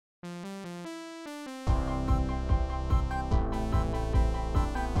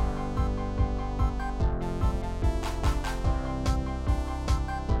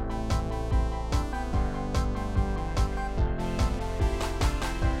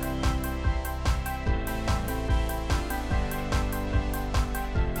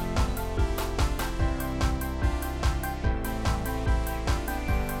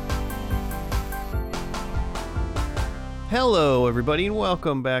Hello, everybody, and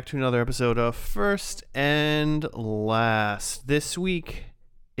welcome back to another episode of First and Last. This week,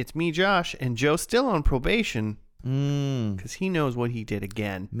 it's me, Josh, and Joe's still on probation because he knows what he did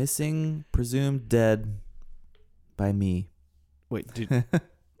again. Missing, presumed dead by me. Wait,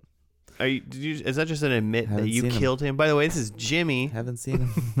 is that just an admit that you killed him? By the way, this is Jimmy. Haven't seen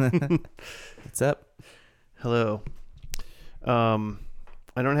him. What's up? Hello. I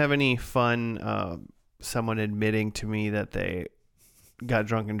don't have any fun someone admitting to me that they got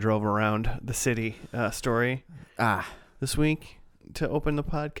drunk and drove around the city story this week to open the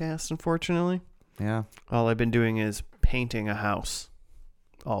podcast, unfortunately. Yeah. All I've been doing is painting a house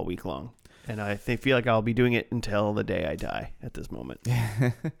all week long. And I feel like I'll be doing it until the day I die at this moment.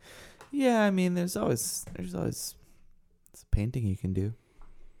 Yeah, I mean, there's always painting you can do.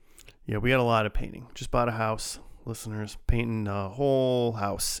 Yeah, we got a lot of painting. Just bought a house, listeners, painting the whole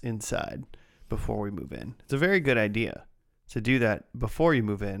house inside before we move in. It's a very good idea to do that before you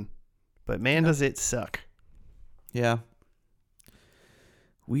move in, but man, does it suck. Yeah.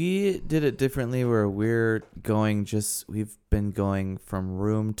 We did it differently where we've been going from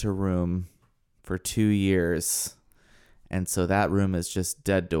room to room for 2 years. And so that room is just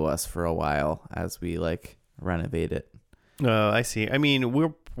dead to us for a while as we renovate it. Oh, I see. I mean,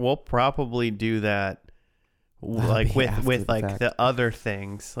 we'll probably do that with the other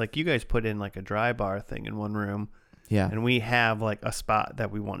things. Like you guys put in like a dry bar thing in one room. Yeah. And we have like a spot that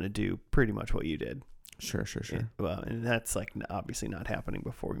we want to do pretty much what you did. Sure. Well, and that's like obviously not happening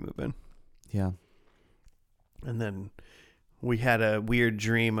before we move in. Yeah. And then we had a weird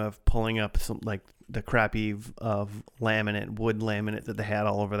dream of pulling up some like the crappy wood laminate that they had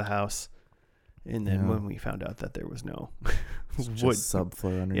all over the house. And then when we found out that there was no wood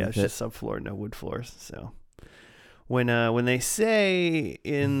subfloor underneath it's just subfloor, no wood floors. So when they say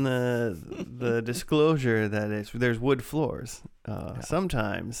in the disclosure that there's wood floors,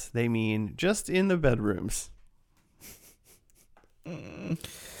 sometimes they mean just in the bedrooms.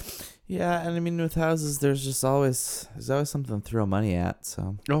 Yeah, and I mean with houses, there's always something to throw money at.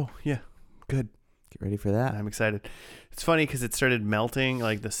 So yeah, good. Get ready for that. I'm excited. It's funny because it started melting.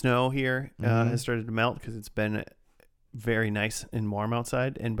 Like the snow here has started to melt because it's been very nice and warm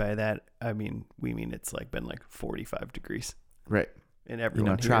outside, and by that we mean it's like been like 45 degrees, right? And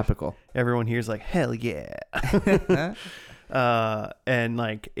everyone tropical. Everyone here's like hell yeah. And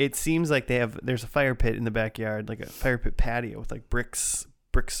like it seems like there's a fire pit in the backyard, like a fire pit patio with like brick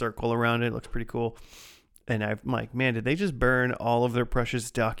circle around it. It looks pretty cool. And I'm like, man, did they just burn all of their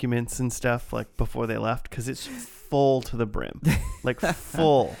precious documents and stuff like before they left? Because it's full to the brim, like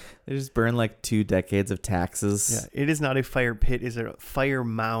full. They just burned like 2 decades of taxes. Yeah, it is not a fire pit. It's a fire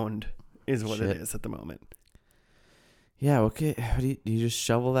mound is what it is at the moment. Yeah, okay. Do you just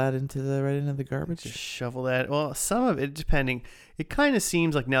shovel that right into the garbage? Just shovel that. Well, some of it, depending. It kind of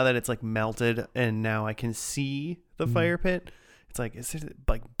seems like now that it's like melted and now I can see the fire pit. It's like, is there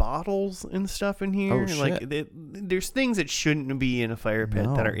like bottles and stuff in here? Oh, shit. Like there's things that shouldn't be in a fire pit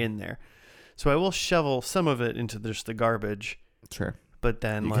that are in there. So I will shovel some of it into just the garbage. Sure. But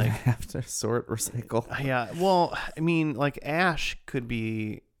then you're like gonna have to recycle. Yeah. Well, I mean, like ash could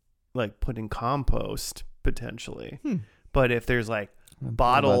be like put in compost potentially. But if there's like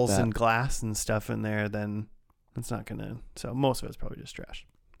bottles and glass and stuff in there, then it's not gonna. So most of it's probably just trash.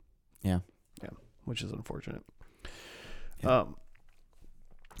 Yeah. Yeah. Which is unfortunate. Yeah.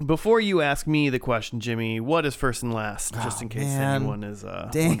 Before you ask me the question, Jimmy, what is First and Last? Just in case anyone is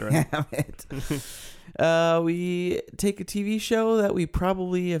wondering. Damn it. We take a TV show that we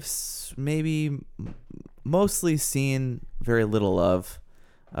probably have maybe mostly seen very little of.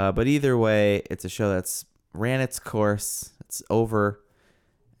 But either way, it's a show that's ran its course. It's over.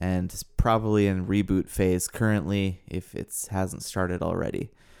 And it's probably in reboot phase currently if it hasn't started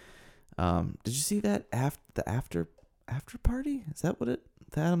already. Did you see that the after party? Is that what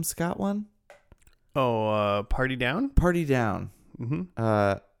the Adam Scott one? Oh, Party Down? Party Down. Mm-hmm.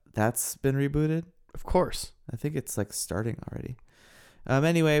 That's been rebooted? Of course. I think it's like starting already.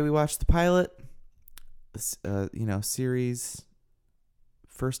 Anyway, we watched the pilot, series,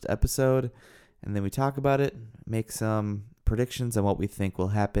 first episode, and then we talk about it, make some predictions on what we think will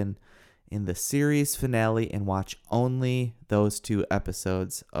happen in the series finale, and watch only those 2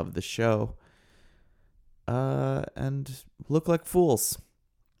 episodes of the show. And look like fools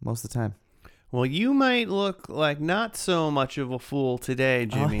most of the time. Well, you might look like not so much of a fool today,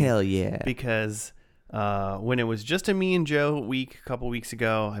 Jimmy. Oh, hell yeah. Because when it was just a me and Joe week, a couple weeks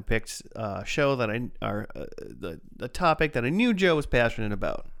ago, I picked a show that the topic that I knew Joe was passionate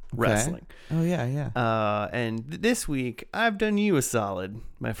about. Wrestling. Oh, yeah. And this week, I've done you a solid,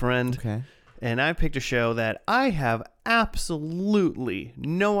 my friend. Okay. And I picked a show that I have absolutely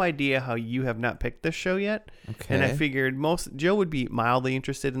no idea how you have not picked this show yet. Okay. And I figured Joe would be mildly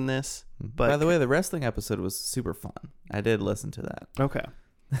interested in this. But by the way, the wrestling episode was super fun. I did listen to that. Okay.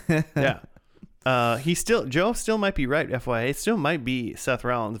 Yeah. Joe still might be right, FYI. It still might be Seth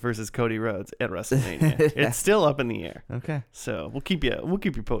Rollins versus Cody Rhodes at WrestleMania. It's still up in the air. Okay. So we'll keep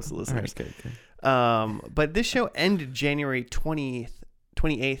you posted, listeners. All right, good. But this show ended January 28th,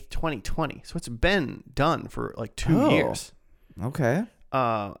 2020. So it's been done for like 2 years. Okay.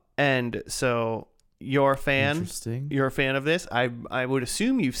 And so you're a fan. Interesting. You're a fan of this. I would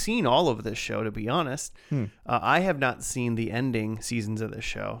assume you've seen all of this show, to be honest. I have not seen the ending seasons of this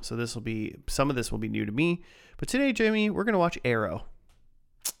show, so some of this will be new to me. But today, Jamie, we're gonna watch Arrow.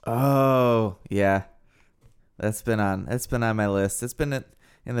 Oh yeah, that's been on my list. It's been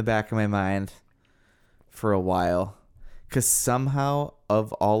in the back of my mind for a while, because somehow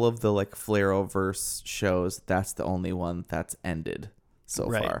of all of the like Flareoverse shows, that's the only one that's ended so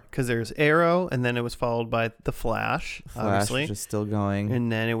far. Because there's Arrow, and then it was followed by The Flash, obviously, which is still going,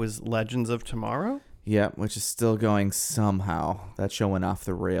 and then it was Legends of Tomorrow. Yeah, which is still going somehow. That show went off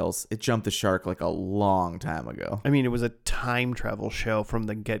the rails. It jumped the shark like a long time ago. I mean, it was a time travel show from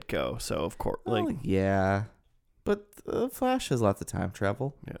the get-go, so of course, yeah. But The Flash has lots of time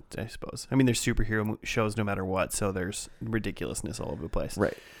travel. Yeah, I suppose. I mean, there's superhero shows no matter what, so there's ridiculousness all over the place.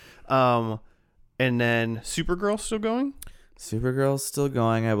 Right. And then Supergirl's still going? Supergirl's still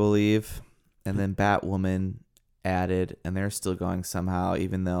going, I believe. And then Batwoman added, and they're still going somehow,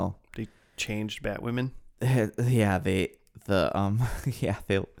 even though they changed Batwoman. Yeah,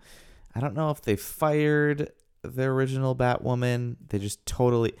 I don't know if they fired the original Batwoman. They just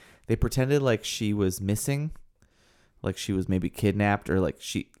they pretended like she was missing, like she was maybe kidnapped, or like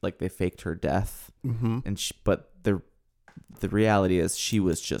they faked her death. Mm-hmm. But the reality is she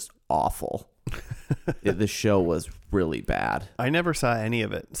was just awful. The show was really bad. I never saw any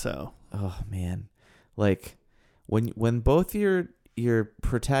of it, so. Oh man, like when both your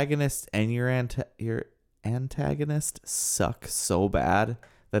protagonist and your antagonist suck so bad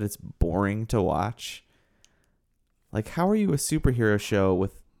that it's boring to watch. Like, how are you a superhero show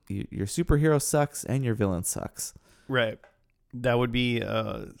with your superhero sucks and your villain sucks? Right. That would be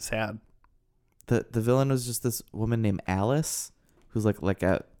sad. The villain was just this woman named Alice, who's like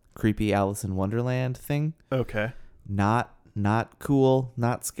a creepy Alice in Wonderland thing. Okay. Not cool,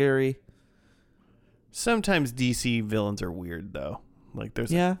 not scary. Sometimes DC villains are weird though. Like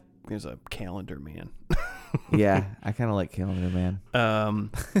there's a Calendar Man. Yeah, I kind of like Calendar Man.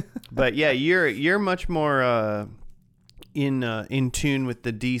 But yeah, you're much more in tune with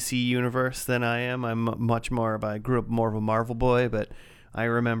the DC universe than I am. I grew up more of a Marvel boy, but I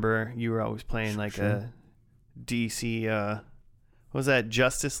remember you were always playing a DC. What was that,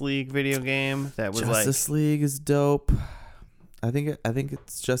 Justice League video game? That was Justice League is dope. I think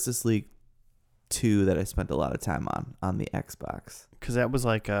it's Justice League 2 that I spent a lot of time on the Xbox. Because that was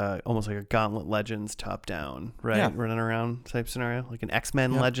almost like a Gauntlet Legends top down, right? Yeah. Running around type scenario, like an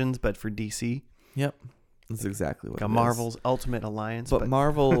X-Men Legends, but for DC. Yep, that's exactly what. Like a Marvel's Ultimate Alliance, but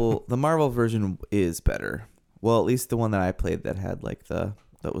the Marvel version is better. Well, at least the one that I played that had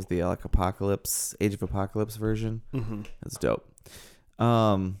that was the Apocalypse, Age of Apocalypse version. Mm-hmm. That's dope.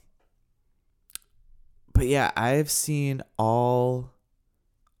 But yeah, I've seen all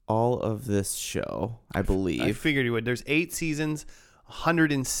of this show, I believe. I figured you would. There's 8 seasons,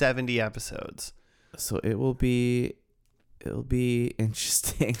 170 episodes. So it will be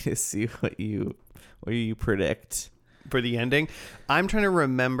interesting to see what you predict for the ending. I'm trying to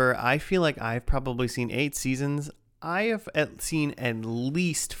remember. I feel like I've probably seen 8 seasons. I have seen at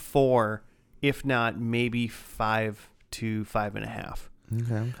least 4, if not maybe 5 to 5.5.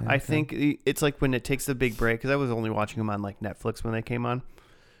 Okay. I think it's like when it takes the big break, because I was only watching them on like Netflix when they came on.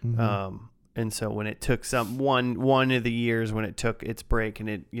 Mm-hmm. And so when it took one of the years when it took its break and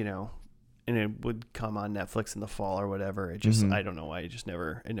it would come on Netflix in the fall or whatever, it just, I don't know why, it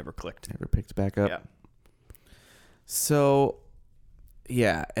never clicked. Never picked back up. Yeah. So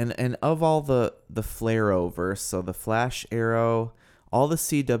yeah, and of all the Flareoverse, so the Flash, Arrow, all the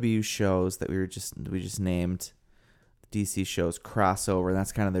CW shows that we just named, DC shows crossover, and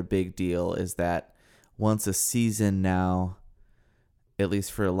that's kind of their big deal, is that once a season now, at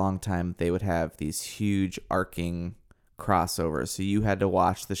least for a long time, they would have these huge arcing crossovers. So you had to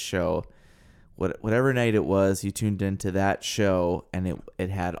watch the show, whatever night it was, you tuned into that show, and it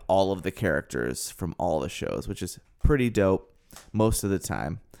had all of the characters from all the shows, which is pretty dope most of the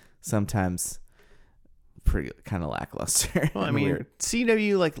time. Sometimes pretty kind of lackluster. Well, I and mean, weird.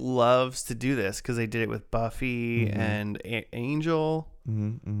 CW like loves to do this because they did it with Buffy and Angel.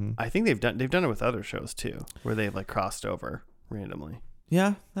 I think they've done it with other shows too, where they've like crossed over randomly.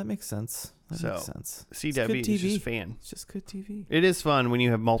 Yeah, that makes sense. Makes So, sense. CW is just fan. It's just good TV. It is fun when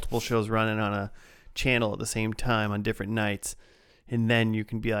you have multiple shows running on a channel at the same time on different nights. And then you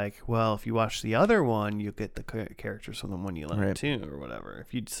can be like, well, if you watch the other one, you get the characters from the one you like too, or whatever.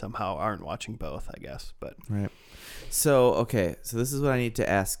 If you somehow aren't watching both, I guess. But Right. So, okay. So this is what I need to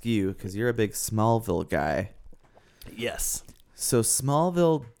ask you, because you're a big Smallville guy. yes. So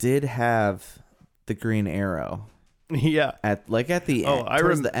Smallville did have the Green Arrow Yeah. at the end,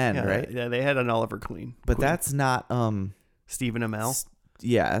 towards the end, yeah, right? Yeah, they had an Oliver Queen. But that's not Stephen Amell.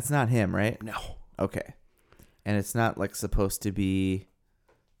 Yeah, that's not him, right? No. Okay. And it's not like supposed to be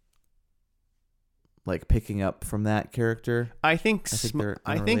like picking up from that character. I think they're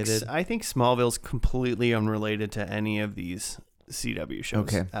unrelated. I think Smallville's completely unrelated to any of these CW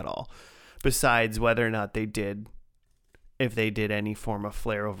shows at all. Besides whether or not if they did any form of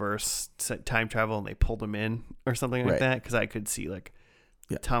Flareverse time travel and they pulled him in or something like that, because I could see like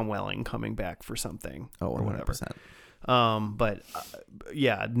Tom Welling coming back for something or whatever. But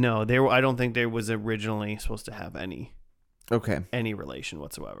yeah, no, I don't think there was originally supposed to have any relation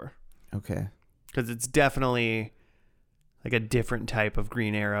whatsoever. Okay. Because it's definitely like a different type of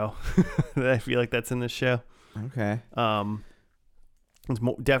Green Arrow that I feel like that's in this show. Okay. It's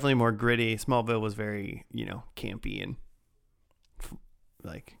definitely more gritty. Smallville was very, campy and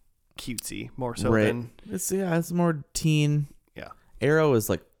like cutesy, more so than it's more teen. Yeah. Arrow is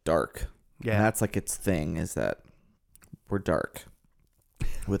like dark. Yeah. And that's like its thing, is that we're dark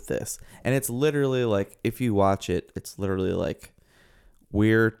with this. And it's literally like, if you watch it, it's literally like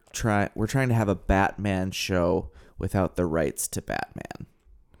we're trying to have a Batman show without the rights to Batman.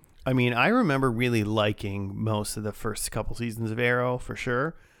 I mean, I remember really liking most of the first couple seasons of Arrow for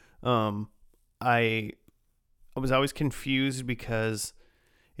sure. I was always confused because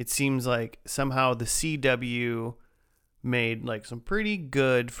it seems like somehow the CW made like some pretty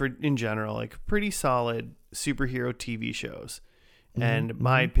good, in general, like pretty solid superhero TV shows. And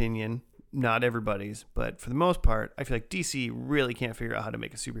my opinion, not everybody's, but for the most part, I feel like DC really can't figure out how to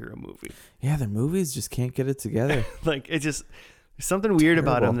make a superhero movie. Yeah, their movies just can't get it together. Like it just, there's something weird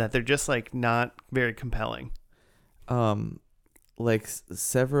about them that they're just like not very compelling. Like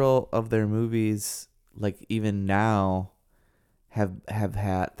several of their movies, like even now, have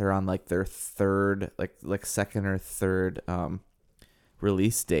had, they're on like their third, like second or third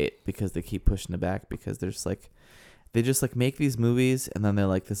release date, because they keep pushing it back, because there's like, they just like make these movies and then they're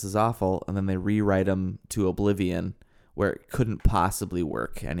like, this is awful, and then they rewrite them to oblivion where it couldn't possibly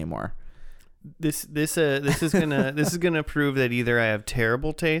work anymore. This is gonna prove that either I have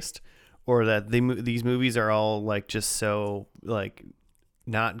terrible taste, or that these movies are all like just so like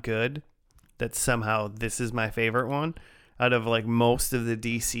not good that somehow this is my favorite one out of like most of the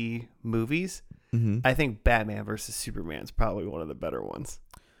DC movies. I think Batman versus Superman is probably one of the better ones.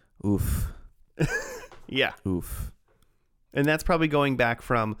 Oof. Yeah. Oof. And that's probably going back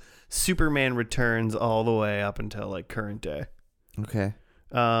from Superman Returns all the way up until like current day. Okay.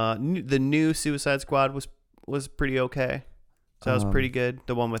 The new Suicide Squad was pretty okay. So that was pretty good.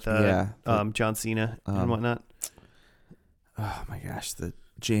 The one with John Cena and whatnot. Oh my gosh, the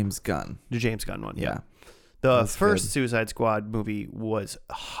James Gunn. The James Gunn one. Yeah. The first Suicide Squad movie was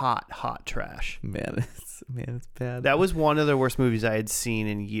hot trash. Man, it's bad. That was one of the worst movies I had seen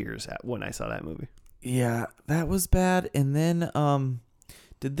in years when I saw that movie. Yeah, that was bad. And then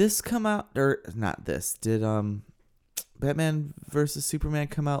did this come out, or not this? Did Batman versus Superman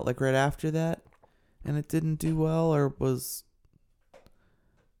come out like right after that and it didn't do well, or was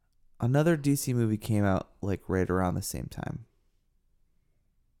another DC movie came out like right around the same time?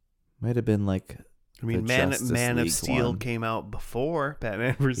 Might have been like, I mean, Man of Steel came out before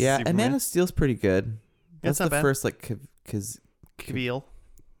Batman versus Superman. And Man of Steel's pretty good. That's not the bad. First like Cavill.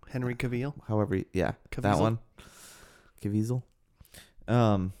 Henry Cavill. However, yeah, Caviezel. that one. Caviezel.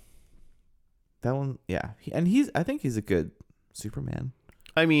 That one, yeah. I think he's a good Superman.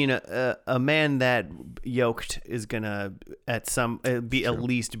 I mean, a man that yoked is gonna at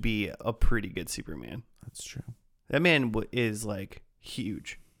least be a pretty good Superman. That's true. That man is like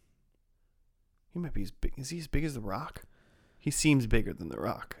huge. He might be as big. Is he as big as The Rock? He seems bigger than The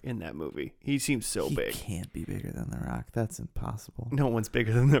Rock in that movie. He seems so big. He can't be bigger than The Rock. That's impossible. No one's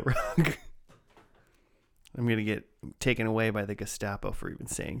bigger than The Rock. I'm going to get taken away by the Gestapo for even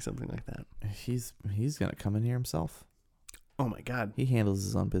saying something like that. He's going to come in here himself. Oh my God. He handles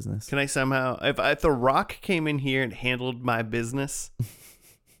his own business. Can I somehow, if The Rock came in here and handled my business,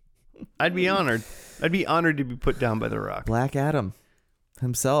 I'd be honored. I'd be honored to be put down by The Rock. Black Adam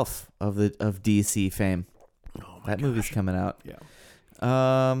himself of DC fame. Oh That movie's coming out. Yeah.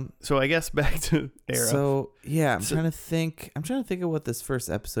 So I guess back to Arrow. So yeah, I'm trying to think of what this first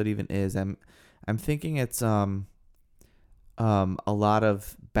episode even is. I'm thinking it's a lot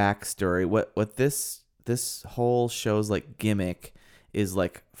of backstory. What this whole show's like gimmick is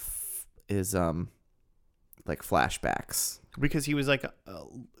like flashbacks. Because he was like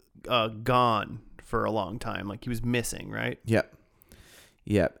gone for a long time, like he was missing, right? Yep.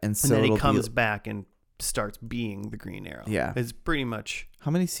 And so then he comes back and starts being the Green Arrow. Yeah. It's pretty much How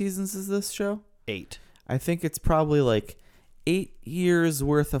many seasons is this show? 8. I think it's probably like 8 years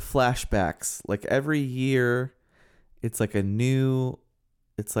worth of flashbacks. Like every year, it's like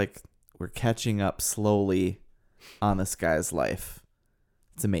it's like we're catching up slowly on this guy's life.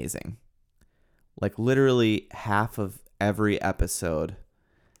 It's amazing. Like literally half of every episode,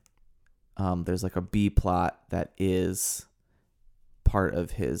 there's like a B plot that is part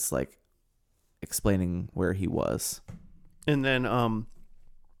of his like explaining where he was. And then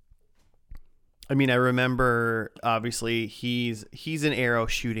I remember obviously he's an arrow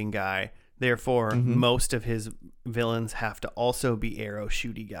shooting guy. Therefore, most of his villains have to also be arrow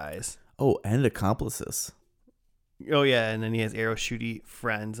shooty guys. Oh, and accomplices. Oh yeah, and then he has arrow shooty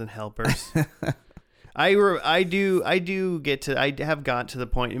friends and helpers. I have got to the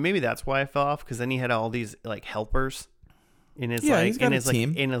point, and maybe that's why I fell off, because then he had all these like helpers in his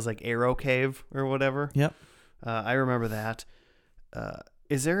team. In his like arrow cave or whatever. Yep. I remember that.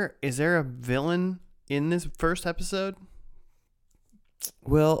 Is there a villain in this first episode?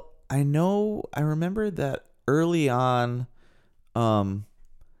 Well, I remember that early on,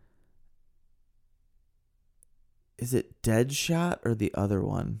 is it Deadshot or the other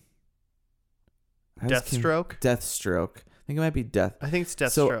one? Deathstroke? Deathstroke. I think it might be Death. I think it's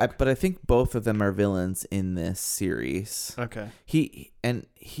Deathstroke. But I think both of them are villains in this series. Okay.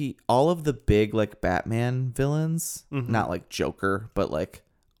 All of the big like Batman villains, not like Joker, but like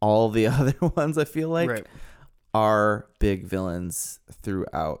all the other ones, I feel like, are big villains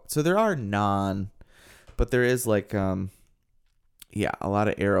throughout. So there are but there is like a lot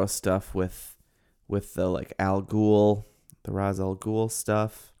of Arrow stuff with the like Al Ghul, the Ra's al Ghul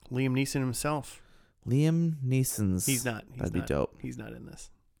stuff. Liam Neeson himself. Liam Neeson's. That'd be dope. He's not in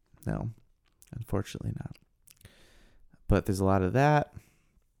this. No, unfortunately not. But there's a lot of that.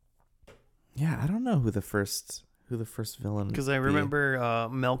 Yeah, I don't know who the first villain. Because I remember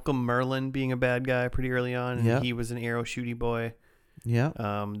Malcolm Merlin being a bad guy pretty early on, and he was an arrow shooty boy. Yeah.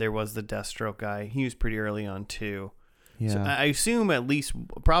 There was the Deathstroke guy. He was pretty early on too. Yeah. So I assume at least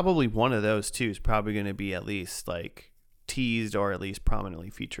probably one of those two is probably going to be at least like teased or at least prominently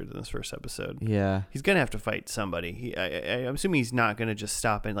featured in this first episode. Yeah. He's going to have to fight somebody. I'm assuming he's not going to just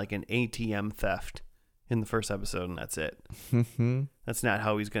stop in like an ATM theft in the first episode and that's it. That's not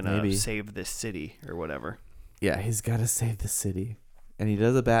how he's going to save this city or whatever. Yeah, he's got to save the city. And he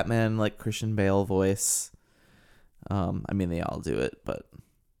does a Batman like Christian Bale voice. They all do it, but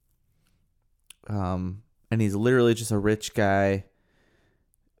and he's literally just a rich guy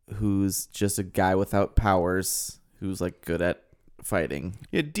who's just a guy without powers who's like good at fighting.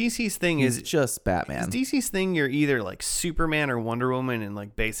 Yeah, DC's thing is just Batman. DC's thing, you're either like Superman or Wonder Woman, and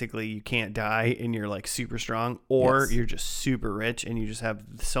like basically you can't die and you're like super strong, or you're just super rich and you just have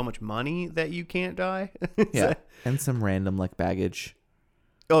so much money that you can't die. Yeah, and some random like baggage.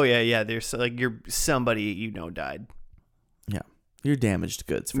 Oh yeah. There's like you're somebody died. Yeah, you're damaged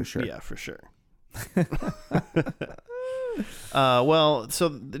goods for sure. Yeah, for sure.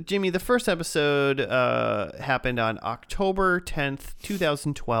 So Jimmy, the first episode happened on October 10th,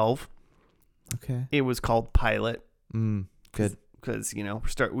 2012. Okay. It was called Pilot. Good. Because,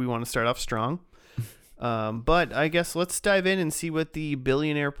 we want to start off strong. But I guess let's dive in and see what the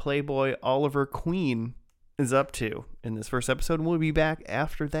billionaire playboy Oliver Queen is up to in this first episode. And we'll be back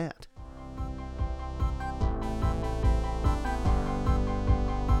after that.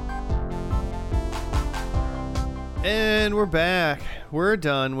 And we're back. We're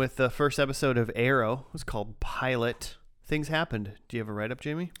done with the first episode of Arrow. It was called Pilot. Things happened. Do you have a write-up,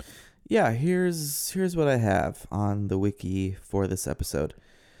 Jamie? Yeah, here's what I have on the wiki for this episode.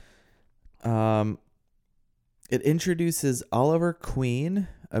 It introduces Oliver Queen,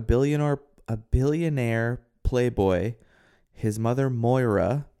 a billionaire playboy, his mother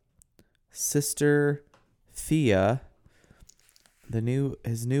Moira, sister Thea,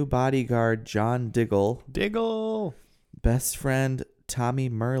 his new bodyguard John Diggle, best friend Tommy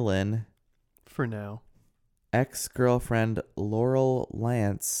Merlin, for now, ex-girlfriend Laurel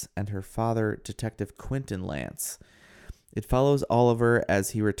Lance, and her father Detective Quentin Lance. It follows Oliver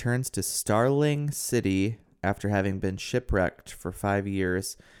as he returns to Starling City after having been shipwrecked for 5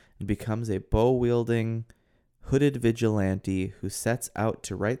 years and becomes a bow-wielding, hooded vigilante who sets out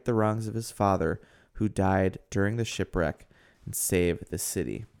to right the wrongs of his father, who died during the shipwreck, and save the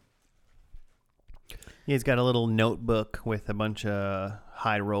city. He's got a little notebook with a bunch of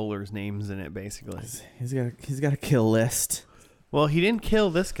high rollers' names in it, basically. He's got a kill list. Well, he didn't kill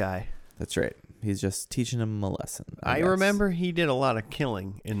this guy. That's right. He's just teaching him a lesson. I guess. remember he did a lot of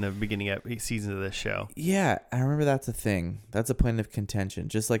killing in the beginning seasons of this show. Yeah, I remember that's a thing. That's a point of contention.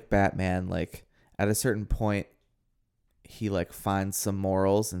 Just like Batman, like at a certain point, he like finds some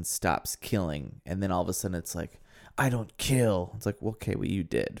morals and stops killing, and then all of a sudden it's like, I don't kill. It's like, well, okay, well, you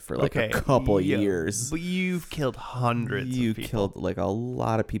did for like a couple years. But you've killed hundreds of people. You killed like a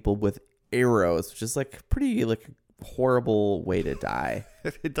lot of people with arrows, which is like pretty like horrible way to die.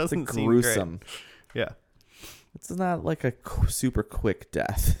 It doesn't it's seem gruesome. Great. Yeah. It's not like a super quick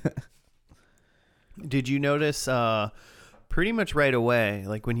death. Did you notice pretty much right away,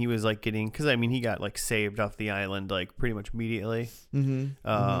 like when he was like getting, because I mean, he got like saved off the island like pretty much immediately.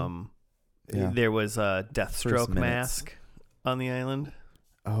 There was a Deathstroke mask on the island.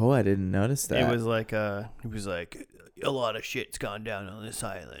 Oh, I didn't notice that. It was like a lot of shit's gone down on this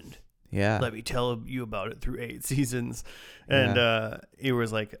island. Yeah. Let me tell you about it through 8 seasons. And it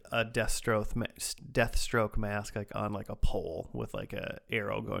was like a Deathstroke mask like on like a pole with like a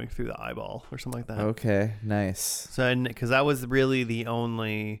arrow going through the eyeball or something like that. Okay, nice. So, because that was really the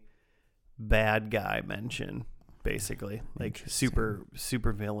only bad guy mention, basically. Like super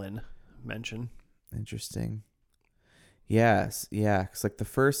villain mention. Interesting. Yes, yeah. Because like the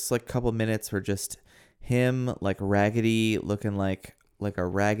first like couple minutes were just him like raggedy looking like a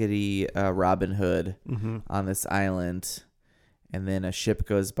raggedy Robin Hood on this island, and then a ship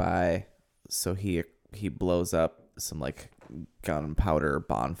goes by, so he blows up some like gunpowder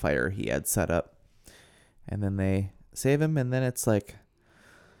bonfire he had set up, and then they save him, and then it's like,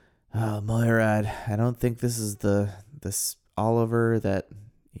 oh, Moirad, I don't think this is this Oliver that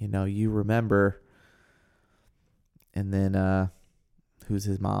you remember. And then who's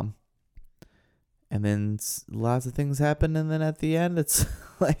his mom? And then lots of things happen, and then at the end, it's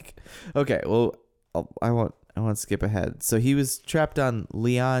like, okay, well, I won't skip ahead. So he was trapped on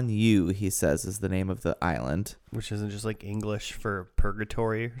Lian Yu, he says, is the name of the island, which isn't just like English for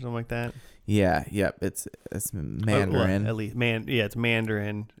purgatory or something like that. Yeah, it's Mandarin. At least it's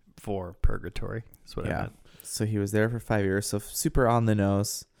Mandarin for purgatory. That's what I meant. So he was there for 5 years, so super on the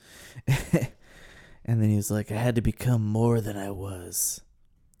nose. And then he was like, I had to become more than I was.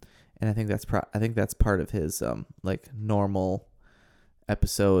 And I think that's part of his like normal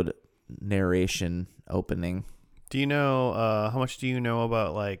episode narration opening. Do you know how much do you know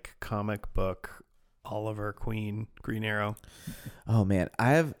about like comic book Oliver Queen Green Arrow? Oh man,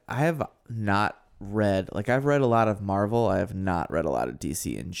 I have not read, like I've read a lot of Marvel. I have not read a lot of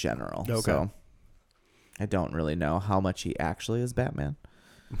DC in general. Okay. So I don't really know how much he actually is Batman.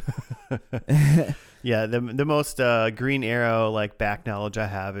 Yeah, the most Green Arrow like back knowledge I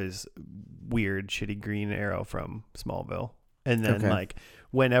have is weird shitty Green Arrow from Smallville. And then like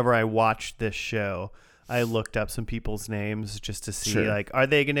whenever I watched this show, I looked up some people's names just to see like, are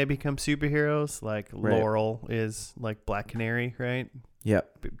they going to become superheroes? Like Laurel is like Black Canary, right?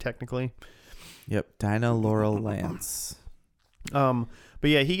 Yep. Technically. Yep. Dinah Laurel Lance. But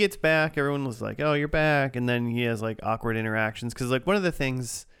yeah, he gets back. Everyone was like, "Oh, you're back," and then he has like awkward interactions because like one of the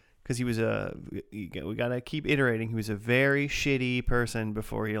things, because he was we gotta keep iterating. He was a very shitty person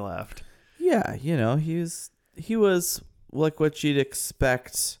before he left. Yeah, he was like what you'd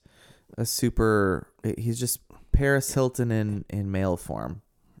expect. He's just Paris Hilton in male form.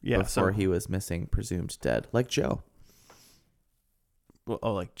 Yeah, before he was missing, presumed dead, like Joe.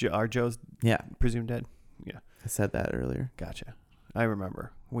 Well, like our Joe's presumed dead. Yeah, I said that earlier. Gotcha. I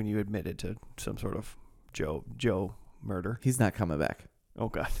remember when you admitted to some sort of Joe murder. He's not coming back. Oh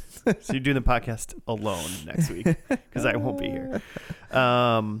God! So you're doing the podcast alone next week because I won't be here.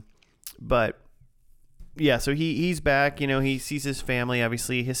 But yeah, so he's back. He sees his family.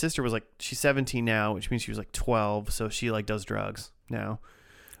 Obviously, his sister was like, she's 17 now, which means she was like 12. So she like does drugs now.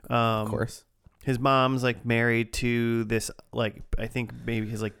 Of course. His mom's like married to this like, I think maybe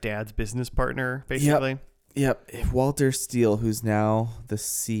his like dad's business partner, basically. Yep. Walter Steele, who's now the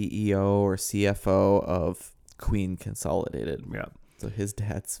CEO or CFO of Queen Consolidated. Yeah. So his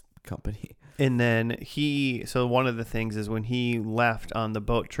dad's company. And then so one of the things is when he left on the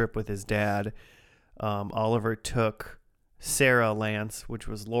boat trip with his dad, Oliver took Sarah Lance, which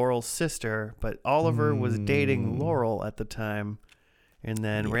was Laurel's sister, but Oliver was dating Laurel at the time and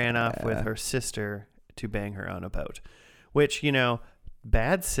then ran off with her sister to bang her on a boat, which, you know,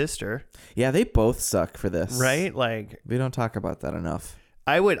 bad sister, Yeah, they both suck for this. right? Like, We don't talk about that enough.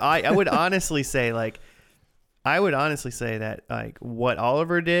 I would honestly say that like what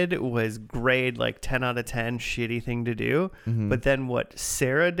Oliver did was grade like 10 out of 10 shitty thing to do. Mhm. But then what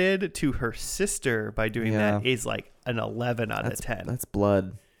Sarah did to her sister by doing that is like an 11 out of 10. That's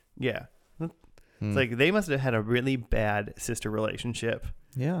blood. Yeah. It's Hmm. like they must have had a really bad sister relationship,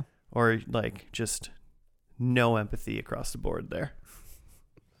 Yeah. or like just no empathy across the board there.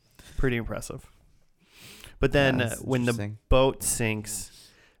 Pretty impressive. But then That's when the interesting. boat sinks,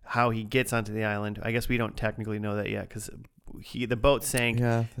 how he gets onto the island, I guess we don't technically know that yet because the boat sank.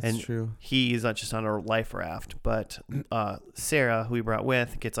 Yeah, that's and true. He's not just on a life raft, but Sarah, who we brought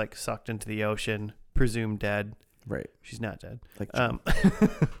with, gets like sucked into the ocean, presumed dead. Right. She's not dead. Like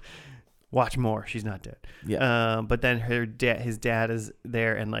Watch more. She's not dead. yeah. But then his dad is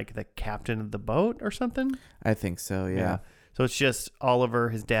there and like the captain of the boat or something. I think so, yeah. So it's just Oliver,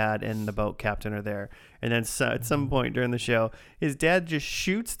 his dad, and the boat captain are there. And then at some point during the show, his dad just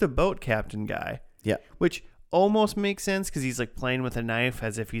shoots the boat captain guy. Yeah. Which almost makes sense because he's like playing with a knife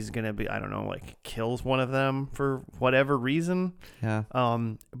as if he's going to be, I don't know, like kills one of them for whatever reason. Yeah.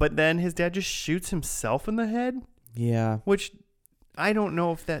 But then his dad just shoots himself in the head, Yeah. which I don't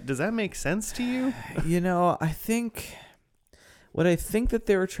know if does that make sense to you? You know, what I think that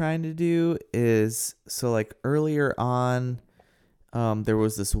they were trying to do is, so like earlier on, there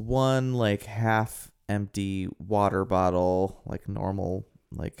was this one like half empty water bottle, like normal,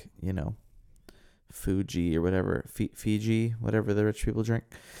 like, you know, Fuji or whatever, Fiji, whatever the rich people drink.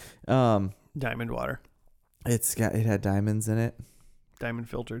 Diamond water, It had diamonds in it. diamond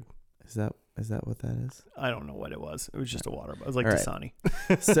filtered. Is that what that is? I don't know what it was. It was just a water. It was like All right.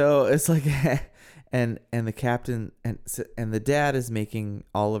 Dasani. So it's like, and the captain and the dad is making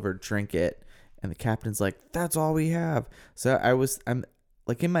Oliver drink it, and the captain's like, "That's all we have." So I'm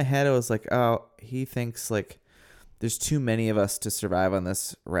like in my head, I was like, "Oh, he thinks like there's too many of us to survive on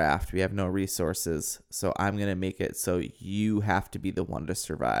this raft. We have no resources, so I'm gonna make it so you have to be the one to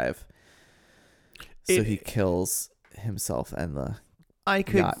survive." So he kills himself and the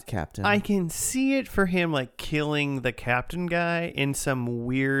yacht captain. I can see it for him like killing the captain guy in some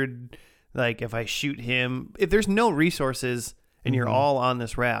weird, like if I shoot him, if there's no resources and you're all on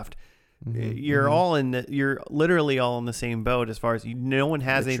this raft, you're literally all in the same boat as far as no one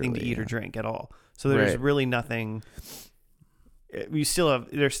has anything to eat or drink at all. So there's really nothing. You still have.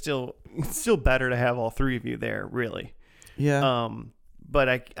 There's still it's still better to have all three of you there, really. Yeah. But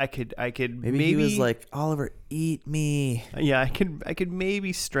I could maybe he was like, "Oliver, eat me." Yeah, I could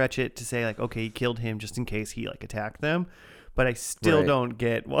maybe stretch it to say like, okay, he killed him just in case he like attacked them, but I still don't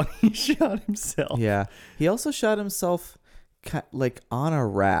get why he shot himself. Yeah, he also shot himself like on a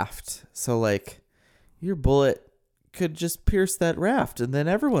raft, so like your bullet could just pierce that raft and then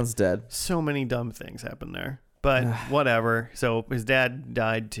everyone's dead. So many dumb things happen there, but whatever. So his dad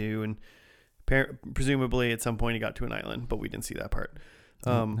died too, and presumably at some point he got to an island, but we didn't see that part.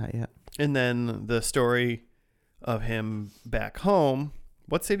 Not yet. And then the story of him back home.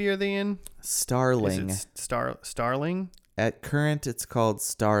 What city are they in? Starling. Is it Starling? At current, it's called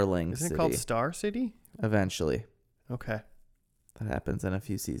Starling Isn't City. it called Star City? Eventually, Okay. that happens in a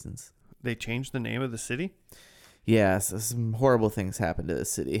few seasons. They changed the name of the city? Yeah, so some horrible things happen to the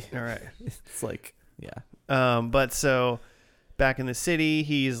city. All right. It's like, yeah. But so back in the city,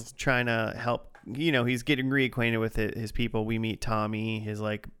 he's trying to help. You know, he's getting reacquainted with his people. We meet Tommy, his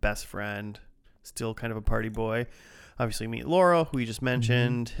like best friend, still kind of a party boy. Obviously, meet Laura, who we just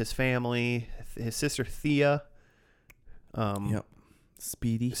mentioned, his family, his sister Thea. Yep.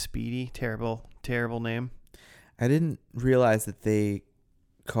 Speedy, terrible name. I didn't realize that they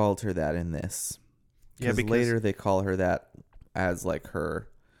called her that in this. Yeah, because later they call her that as like her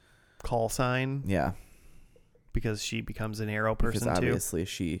call sign. Yeah. Because she becomes an arrow person because too. obviously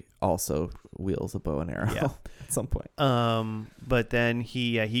she also wields a bow and arrow at some point. But then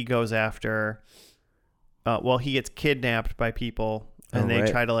he goes after. He gets kidnapped by people, and they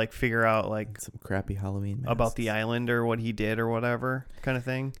try to like figure out like some crappy Halloween masks. About the island or what he did or whatever kind of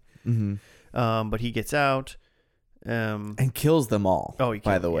thing. Mm-hmm. But he gets out. And kills them all. Oh,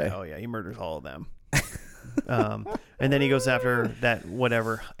 by the way. Oh yeah, he murders all of them. And then he goes after that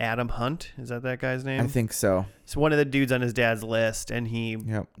whatever Adam Hunt, is that guy's name? I think so. So one of the dudes on his dad's list, and he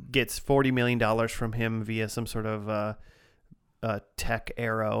gets $40 million from him via some sort of tech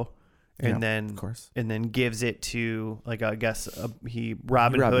arrow, and Yeah, then of course. and then gives it to like I guess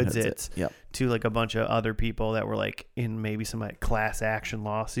Robin Hoods it Yep. to like a bunch of other people that were like in maybe some like class action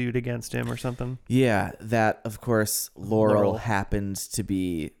lawsuit against him or something. Yeah, that of course Laurel Laurel. happened to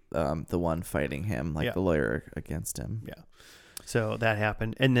be the one fighting him, like Yeah. the lawyer against him. Yeah. So that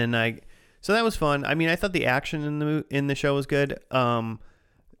happened, and then so that was fun. I mean, I thought the action in the show was good.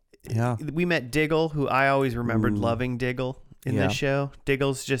 Yeah. We met Diggle, who I always remembered Ooh. loving Diggle in Yeah. this show.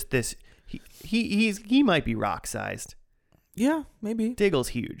 Diggle's just this. He might be rock sized. Yeah, maybe. Diggle's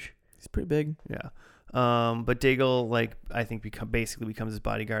huge. He's pretty big. Yeah. But Diggle, like, I think basically becomes his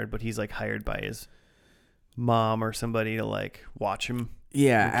bodyguard, but he's like hired by his mom or somebody to like watch him.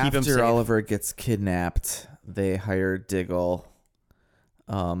 Yeah, Keep him after safe. Oliver gets kidnapped, they hire Diggle,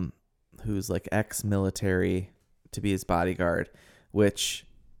 who's like ex-military, to be his bodyguard, which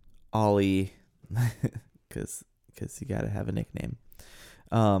Ollie, because you got to have a nickname,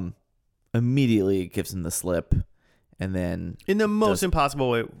 immediately gives him the slip, and then In the most impossible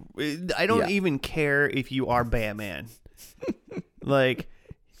way. I don't Yeah. even care if you are Batman. Like,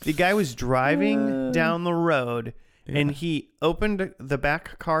 the guy was driving down the road, and he opened the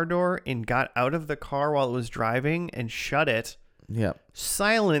back car door and got out of the car while it was driving and shut it Yep.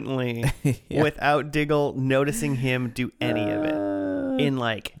 silently Yeah. without Diggle noticing him do any of it. In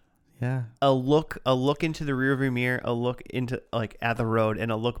like Yeah. a look into the rearview mirror, a look into like at the road,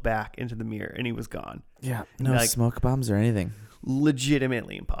 and a look back into the mirror, and he was gone. Yeah. No Like- smoke bombs or anything.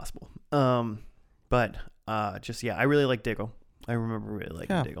 Legitimately impossible. But just yeah, I really like Diggle. I remember really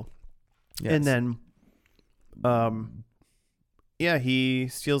liking Yeah. Diggle. Yes. And then yeah, he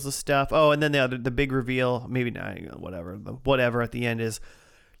steals the stuff. Oh, and then the big reveal, maybe not, whatever at the end is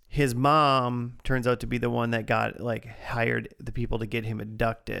his mom turns out to be the one that got like hired the people to get him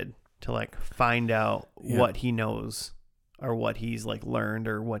abducted to like find out Yeah. what he knows or what he's like learned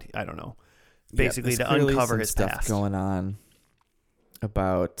or what I don't know. Yeah, Basically there's to clearly uncover some his stuff past. going on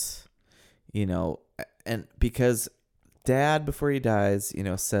about, and because Dad, before he dies,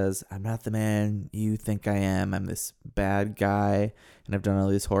 says, "I'm not the man you think I am. I'm this bad guy, and I've done all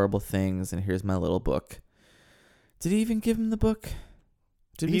these horrible things, and here's my little book." Did he even give him the book?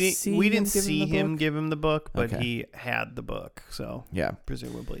 Did we didn't see him book? give him the book, but Okay. he had the book, so Yeah.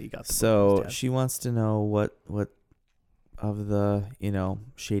 presumably he got the book. So from his dad. she wants to know what of the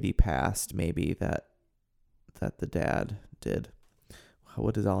shady past maybe that the dad did.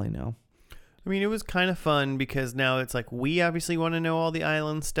 What does Ollie know? I mean, it was kind of fun because now it's like we obviously want to know all the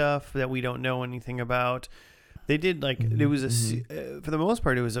island stuff that we don't know anything about. They did like it was for the most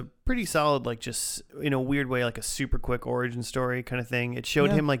part it was a pretty solid, like, just in a weird way, like a super quick origin story kind of thing. It showed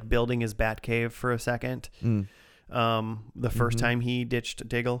Yeah. him like building his bat cave for a second. The first time he ditched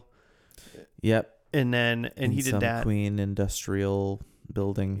Diggle, Yep. and In he did some that. Queen Industrial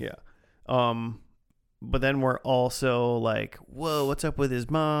building. Yeah. But then we're also like, whoa, what's up with his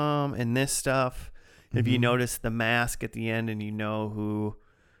mom and this stuff? If you Mhm. notice the mask at the end and you know who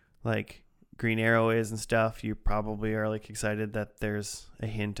like Green Arrow is and stuff, you probably are like excited that there's a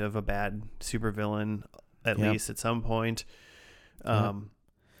hint of a bad supervillain at Yep. least at some point.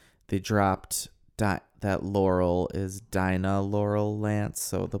 They dropped that Laurel is Dinah Laurel Lance,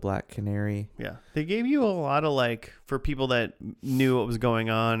 so the Black Canary. Yeah. They gave you a lot of like, for people that knew what was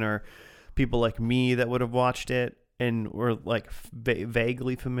going on or people like me that would have watched it and were like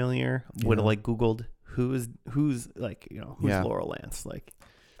vaguely familiar, would have Yeah. like Googled who's like, who's Yeah. Laurel Lance. Like,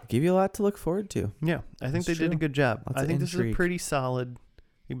 Give you a lot to look forward to. yeah, I think That's they did a true. good job. Lots I of think this is a intrigue. pretty solid,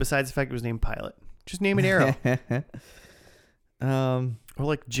 besides the fact it was named Pilot. Just name it Arrow or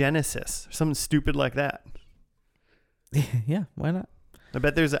like Genesis or something stupid like that. Yeah, why not?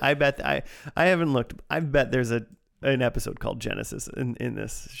 I haven't looked. I bet there's an episode called Genesis in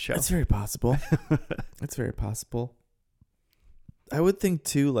this show. It's very possible. It's very possible. I would think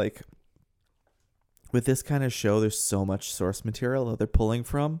too, like, with this kind of show, there's so much source material that they're pulling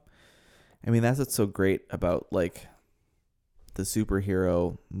from. I mean, that's what's so great about like the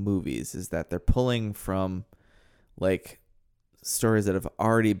superhero movies, is that they're pulling from like stories that have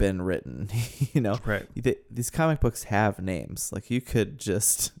already been written. Right. These comic books have names. Like, you could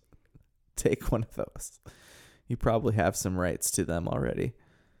just take one of those. You probably have some rights to them already.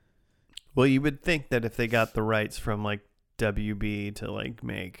 Well, you would think that if they got the rights from like WB to like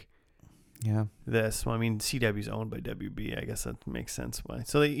make Yeah. this, well, I mean, CW's owned by WB. I guess that makes sense why.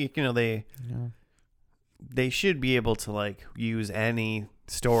 So they should be able to like use any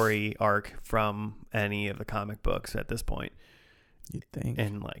story arc from any of the comic books at this point You'd think.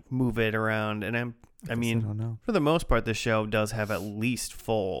 and like move it around. And I I mean, don't know. for the most part, this show does have at least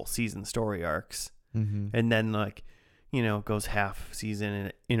full season story arcs. Mm-hmm. And then like goes half season and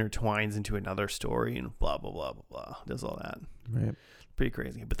it intertwines into another story and blah, blah, blah, blah, blah. Does all that. Right. Pretty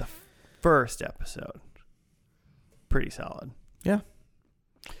crazy. But the first episode, pretty solid. Yeah.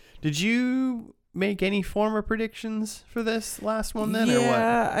 Did you make any former predictions for this last one then, or what?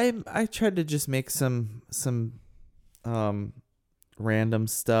 Yeah, I tried to just make some random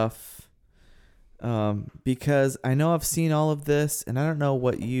stuff because I know I've seen all of this and I don't know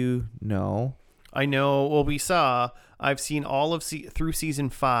what you know. I know. Well, I've seen all of through season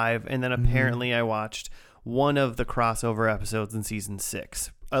 5, and then apparently I watched one of the crossover episodes in season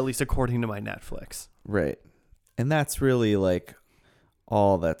 6, at least according to my Netflix. Right. And that's really like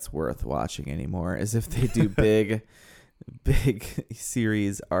all that's worth watching anymore is if they do big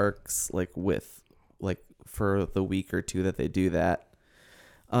series arcs like for the week or two that they do that.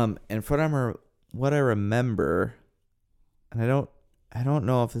 And from what I remember, and I don't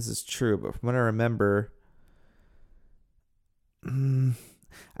know if this is true, but from what I remember,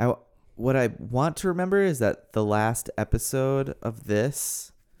 what I want to remember is that the last episode of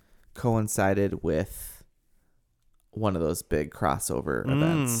this coincided with one of those big crossover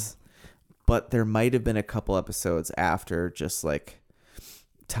events. But there might have been a couple episodes after just like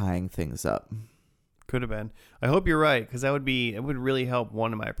tying things up. Could have been. I hope you're right, because it would really help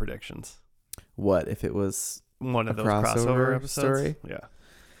one of my predictions. What if it was one of those crossover episodes? Story? Yeah.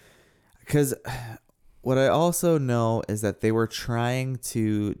 Because what I also know is that they were trying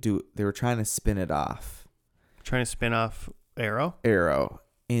to spin it off. Trying to spin off Arrow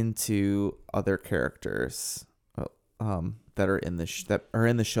into other characters that are in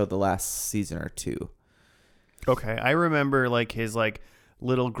the show the last season or two. Okay, I remember like his like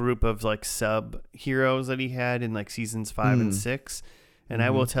little group of like sub heroes that he had in like seasons 5 and 6. And I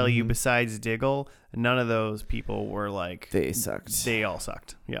will tell you, besides Diggle, none of those people were like... They sucked. They all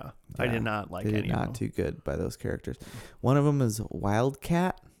sucked. Yeah. I did not like any of them. Not too good by those characters. One of them is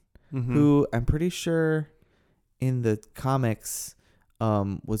Wildcat, who I'm pretty sure in the comics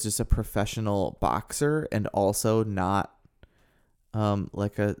was just a professional boxer and also not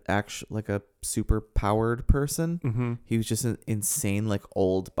like a super powered person. He was just an insane like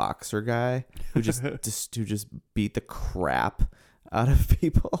old boxer guy who just beat the crap out of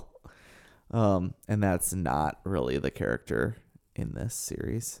people. And that's not really the character in this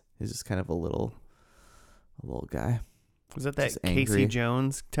series. He's just kind of a little guy. Was that Casey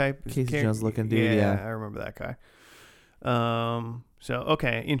Jones type? Casey Jones looking dude, yeah. I remember that guy. So,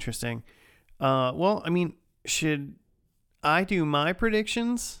 okay, interesting. Well, I mean, should I do my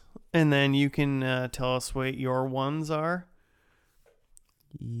predictions and then you can tell us what your ones are?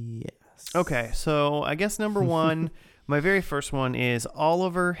 Yes. Okay, so I guess number 1... My very first one is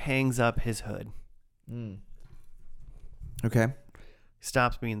Oliver hangs up his hood. Okay.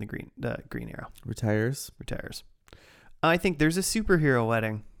 Stops being the Green Arrow. Retires. I think there's a superhero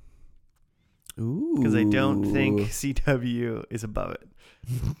wedding. Ooh. Because I don't think CW is above it.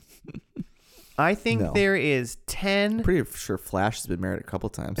 I think there is 10... I'm pretty sure Flash has been married a couple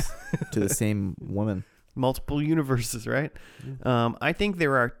times to the same woman. Multiple universes, right? I think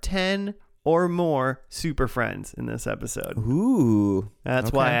there are 10... or more Super Friends in this episode. Ooh.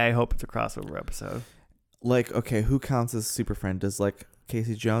 That's why I hope it's a crossover episode. Like, okay, who counts as Super Friend? Does, like,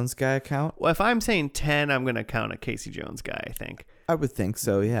 Casey Jones guy count? Well, if I'm saying 10, I'm going to count a Casey Jones guy, I think. I would think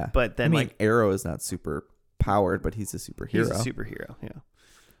so, yeah. But then, Arrow is not super powered, but he's a superhero. He's a superhero, yeah.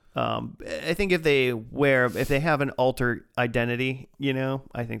 I think if they have an alter identity,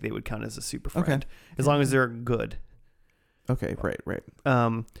 I think they would count as a Super Friend. Okay. As long as they're good. Okay, right.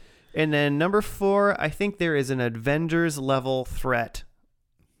 And then number 4, I think there is an Avengers level threat.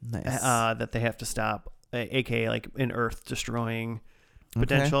 Nice. That they have to stop, aka like an Earth destroying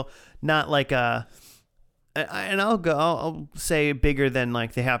potential. Not like and I'll say bigger than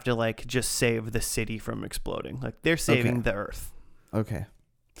like they have to like just save the city from exploding. Like they're saving the Earth. Okay.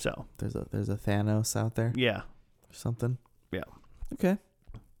 So there's a Thanos out there. Yeah. Or something. Yeah. Okay.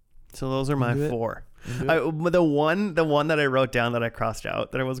 So those are my 4. The one that I wrote down that I crossed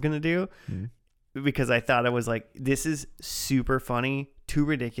out that I was gonna do because I thought it was like, this is super funny, too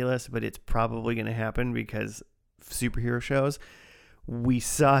ridiculous, but it's probably gonna happen because superhero shows. We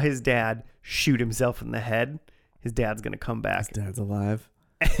saw his dad shoot himself in the head. His dad's gonna come back. His dad's alive,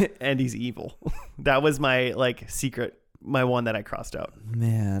 and he's evil. That was my my one that I crossed out.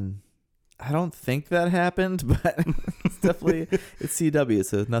 Man. I don't think that happened, but it's CW,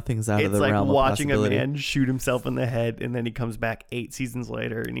 so nothing's out of the realm of possibility. It's like watching a man shoot himself in the head, and then he comes back 8 seasons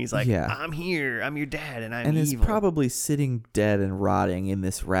later, and he's like, I'm here, I'm your dad, and I'm evil. And is probably sitting dead and rotting in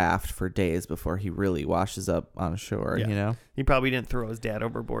this raft for days before he really washes up on shore, He probably didn't throw his dad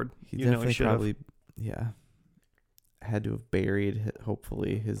overboard. He definitely probably, yeah. had to have buried,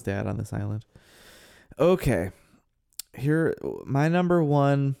 hopefully, his dad on this island. Okay. Here, my number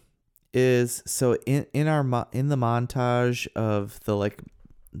one is, so in the montage of the like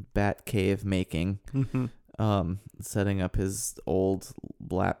bat cave making, setting up his old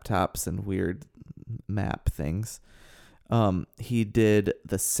laptops and weird map things, he did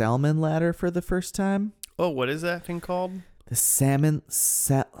the salmon ladder for the first time. Oh, what is that thing called? The salmon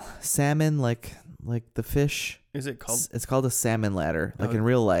like the fish. Is it called? It's called a salmon ladder. Like in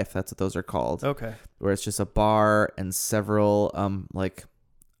real life, that's what those are called. Okay. Where it's just a bar and several like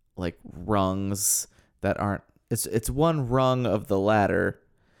rungs that aren't. It's one rung of the ladder,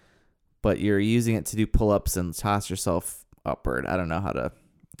 but you're using it to do pull-ups and toss yourself upward. I don't know how to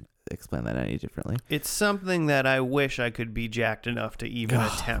explain that any differently. It's something that I wish I could be jacked enough to even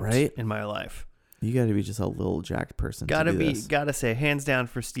attempt in my life. You got to be just a little jacked person. Gotta say, hands down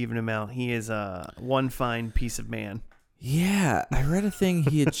for Stephen Amell. He is one fine piece of man. Yeah, I read a thing.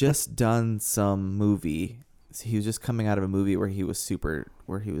 He had just done some movie. He was just coming out of a movie where he was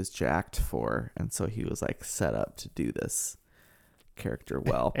jacked for, and so he was like set up to do this character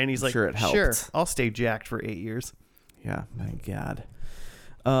well. And he's like, sure, it helped. Sure, I'll stay jacked for 8 years. Yeah, my God.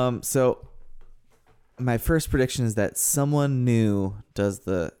 So my first prediction is that someone new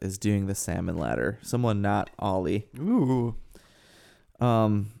is doing the salmon ladder. Someone not Ollie. Ooh.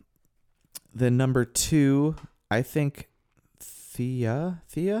 The number 2, I think Thea,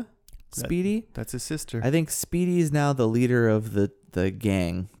 Speedy. That's his sister. I think Speedy is now the leader of the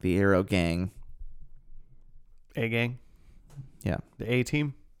gang, the Arrow gang. A gang. Yeah, the A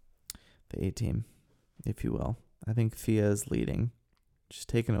team. The A team, if you will. I think Thea is leading, just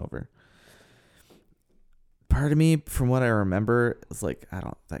taking over. Part of me, from what I remember, is like,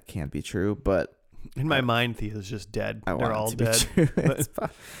 that can't be true, but in my mind, Thea's just dead. They're all dead.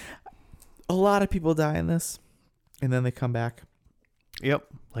 A lot of people die in this, and then they come back. Yep,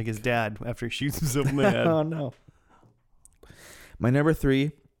 like his dad after he shoots himself in the head. Oh no. My number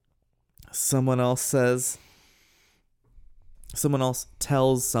 3, someone else tells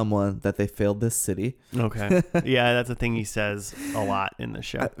someone that they failed this city. Okay. Yeah, that's a thing he says a lot in the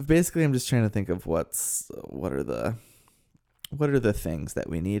show. Basically, I'm just trying to think of what are the things that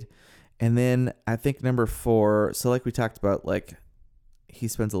we need. And then I think number 4, so like we talked about, like he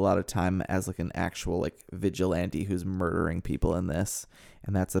spends a lot of time as like an actual like vigilante who's murdering people in this,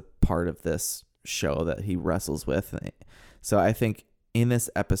 and that's a part of this show that he wrestles with. So I think in this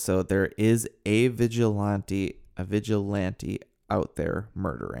episode there is a vigilante out there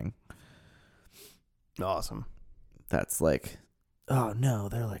murdering. Awesome. That's like, oh no,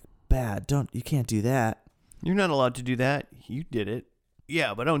 they're like bad. You can't do that. You're not allowed to do that. You did it.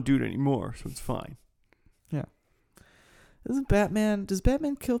 Yeah, but I don't do it anymore, so it's fine. Yeah. Does Batman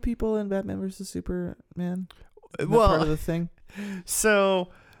kill people in Batman vs. Superman? Well, part of the thing. So,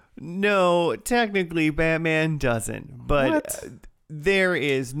 no, technically Batman doesn't, but there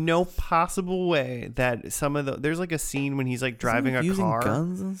is no possible way that there's like a scene when he's like driving a using car,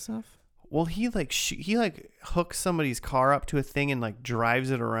 guns and stuff. Well, he hooks somebody's car up to a thing and like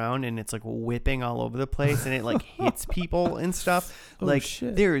drives it around, and it's like whipping all over the place, and it like hits people and stuff. Oh, like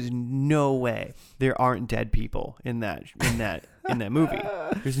shit. There is no way there aren't dead people in that movie.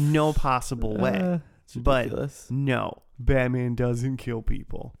 There's no possible way. But no, Batman doesn't kill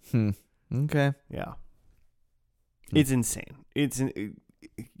people. Okay. Yeah. It's insane.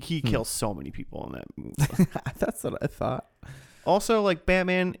 He kills so many people in that movie. That's what I thought. Also, like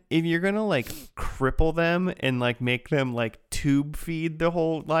Batman, if you're gonna like cripple them and like make them like tube feed the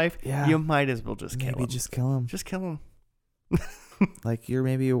whole life, you might as well just kill them. Just kill him. Just kill them. Like you're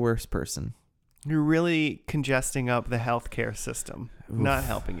maybe a worse person. You're really congesting up the healthcare system, not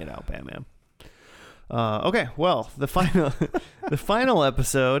helping it out, Batman. Okay, well, the final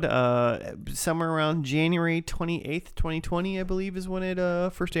episode, somewhere around January 28th, 2020, I believe, is when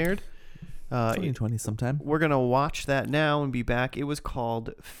it first aired. 2020 sometime. We're going to watch that now and be back. It was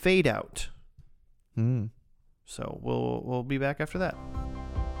called Fade Out. So we'll be back after that.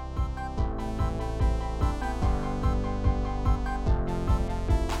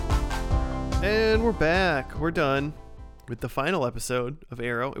 And we're back. We're done with the final episode of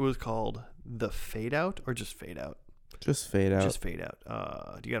Arrow. It was called The Fade Out, or just Fade Out? Just Fade Out. Just Fade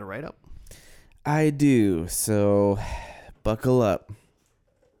Out. Do you got a write-up? I do. So buckle up.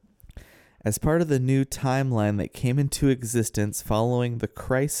 As part of the new timeline that came into existence following the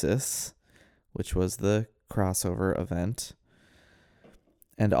Crisis, which was the crossover event,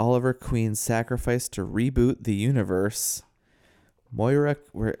 and Oliver Queen's sacrifice to reboot the universe, Moira,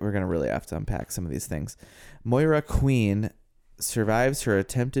 we're going to really have to unpack some of these things. Moira Queen survives her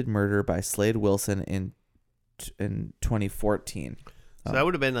attempted murder by Slade Wilson in in 2014. So that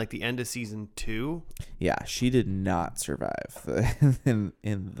would have been like the end of season 2. Yeah, she did not survive in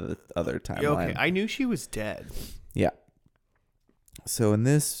the other timeline. Yeah, okay, I knew she was dead. Yeah. So in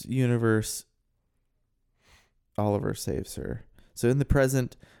this universe, Oliver saves her. So in the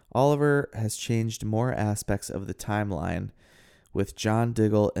present, Oliver has changed more aspects of the timeline, with John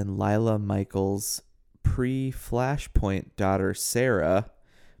Diggle and Lila Michaels' pre-Flashpoint daughter Sarah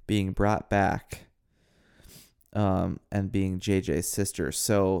being brought back, and being JJ's sister.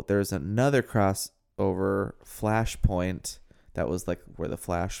 So there's another crossover, Flashpoint, that was like where the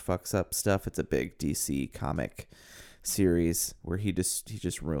Flash fucks up stuff. It's a big DC comic series where he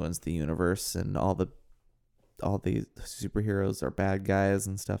just ruins the universe, and all the superheroes are bad guys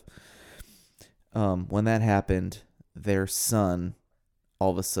and stuff. When that happened, their son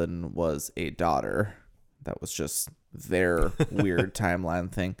all of a sudden was a daughter. That was just their weird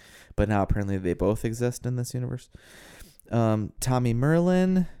timeline thing. But now apparently they both exist in this universe. Tommy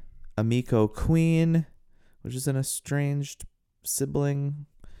Merlin, Amiko Queen, which is an estranged sibling,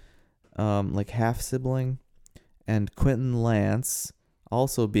 like half sibling, and Quentin Lance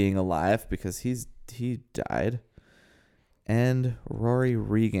also being alive because he died. And Rory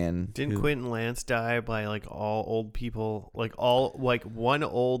Regan. Didn't Quentin Lance die by like all old people? Like one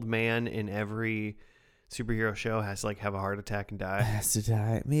old man in every superhero show has to like have a heart attack and die. Has to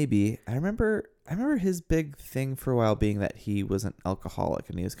die. Maybe. I remember his big thing for a while being that he was an alcoholic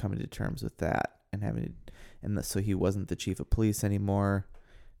and he was coming to terms with that and so he wasn't the chief of police anymore.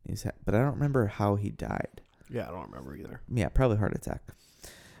 But I don't remember how he died. Yeah, I don't remember either. Yeah, probably heart attack.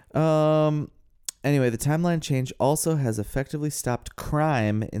 Anyway, the timeline change also has effectively stopped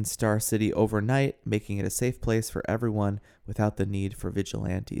crime in Star City overnight, making it a safe place for everyone without the need for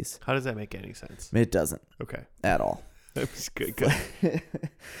vigilantes. How does that make any sense? It doesn't. Okay. At all. That was good.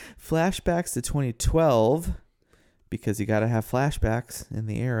 Flashbacks to 2012, because you got to have flashbacks in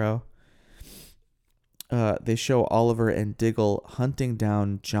the Arrow. They show Oliver and Diggle hunting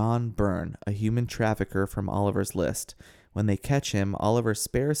down John Byrne, a human trafficker from Oliver's list. When they catch him, Oliver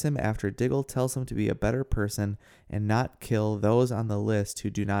spares him after Diggle tells him to be a better person and not kill those on the list who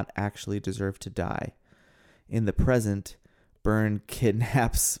do not actually deserve to die. In the present, Byrne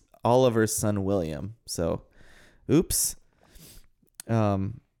kidnaps Oliver's son William. So, oops.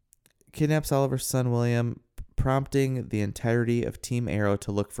 Kidnaps Oliver's son William, prompting the entirety of Team Arrow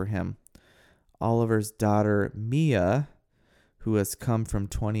to look for him. Oliver's daughter Mia, who has come from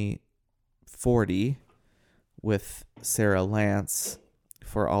 2040 with Sarah Lance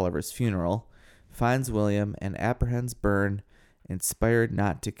for Oliver's funeral, finds William and apprehends Byrne, inspired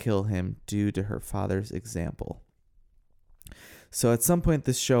not to kill him due to her father's example. So at some point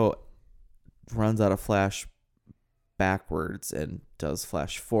this show runs out of flash backwards and does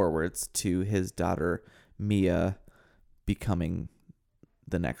flash forwards to his daughter Mia becoming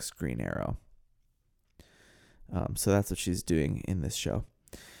the next Green Arrow. So that's what she's doing in this show.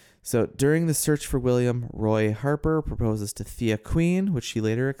 So during the search for William, Roy Harper proposes to Thea Queen, which she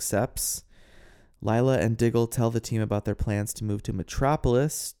later accepts. Lila and Diggle tell the team about their plans to move to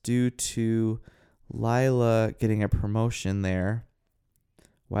Metropolis due to Lila getting a promotion there,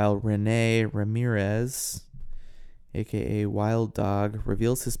 while Renee Ramirez, a.k.a. Wild Dog,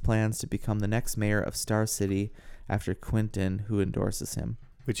 reveals his plans to become the next mayor of Star City after Quentin, who endorses him.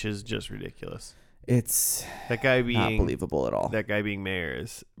 Which is just ridiculous. It's that guy being not believable at all. That guy being mayor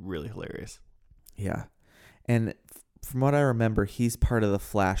is really hilarious. Yeah. And from what I remember, he's part of the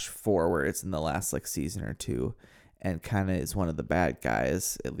flash forwards in the last like season or two and kind of is one of the bad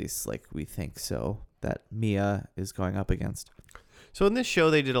guys, at least like we think so, that Mia is going up against. So in this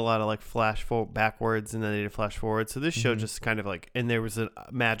show, they did a lot of like flash backwards and then they did flash forward. So this show just kind of like, and there was a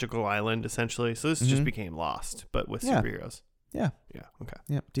magical island essentially. So this just became Lost, but with superheroes. Yeah. Yeah. Okay.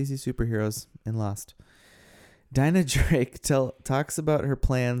 Yep. DC superheroes in Lost. Dinah Drake talks about her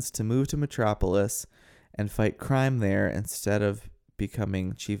plans to move to Metropolis and fight crime there instead of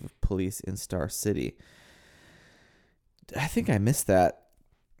becoming chief of police in Star City. I think I missed that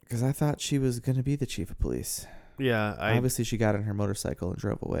because I thought she was going to be the chief of police. Yeah. Obviously, she got on her motorcycle and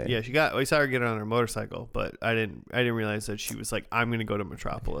drove away. Yeah, we saw her get on her motorcycle, but I didn't realize that she was like, I'm going to go to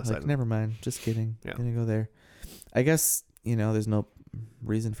Metropolis. Like, never mind. Just kidding. Yeah. Going to go there. I guess, there's no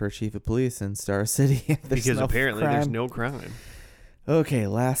reason for a chief of police in Star City. Because apparently there's no crime. Okay,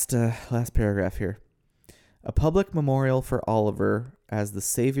 last paragraph here. A public memorial for Oliver as the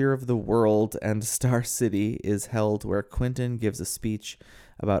savior of the world and Star City is held where Quentin gives a speech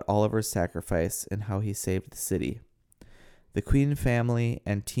about Oliver's sacrifice and how he saved the city. The Queen family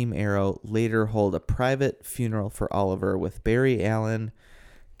and Team Arrow later hold a private funeral for Oliver with Barry Allen,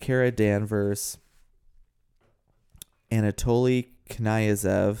 Kara Danvers, Anatoly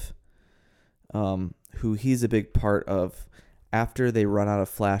Knyazov, who he's a big part of. After they run out of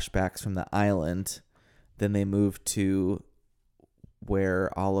flashbacks from the island, then they move to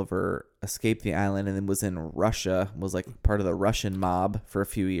where Oliver escaped the island and then was in Russia, was like part of the Russian mob for a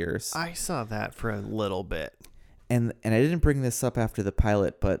few years. I saw that for a little bit. And I didn't bring this up after the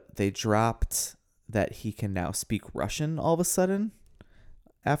pilot, but they dropped that he can now speak Russian all of a sudden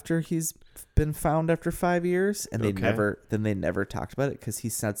after he's been found after 5 years, and they never talked about it because he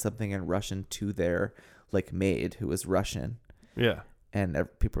said something in Russian to their like maid who was Russian. Yeah. And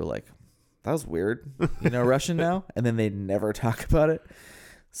people were like, that was weird. You know Russian now? And then they never talk about it.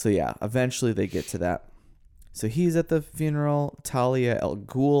 So yeah, eventually they get to that. So he's at the funeral. Talia al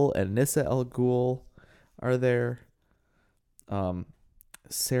Ghul and Nissa al Ghul are there.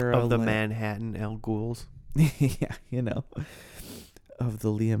 Sarah of the Manhattan Al Ghouls. Yeah, you know. Of the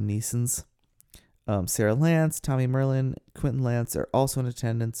Liam Neesons. Sarah Lance, Tommy Merlin, Quentin Lance are also in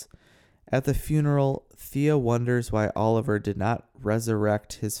attendance. At the funeral, Thea wonders why Oliver did not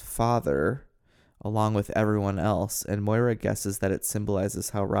resurrect his father along with everyone else, and Moira guesses that it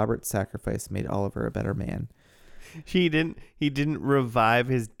symbolizes how Robert's sacrifice made Oliver a better man. He didn't revive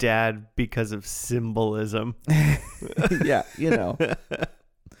his dad because of symbolism. Yeah, you know.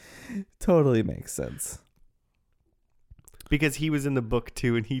 Totally makes sense. Because he was in the book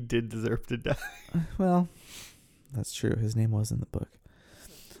too, and he did deserve to die. Well, that's true. His name was in the book.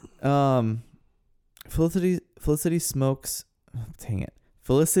 Felicity Smokes. Dang it.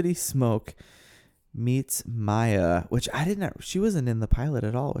 Felicity Smoke meets Maya, which I didn't. She wasn't in the pilot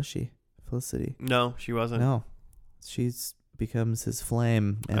at all, was she? Felicity. No, she wasn't. No, she's becomes his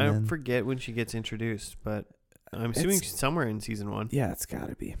flame. And I then, forget when she gets introduced, but I'm assuming she's somewhere in season 1. Yeah, it's got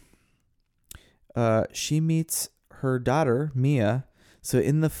to be. She meets her daughter Mia. So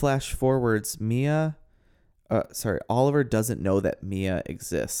in the flash forwards, Oliver doesn't know that Mia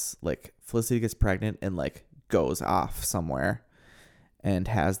exists. Like Felicity gets pregnant and like goes off somewhere and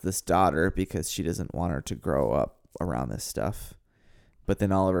has this daughter because she doesn't want her to grow up around this stuff. But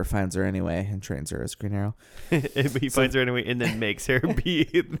then Oliver finds her anyway and trains her as Green Arrow. He finds her anyway and then makes her be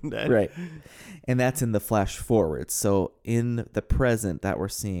that. Right. And that's in the flash forward. So in the present that we're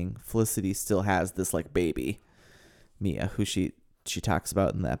seeing, Felicity still has this like baby, Mia, who she talks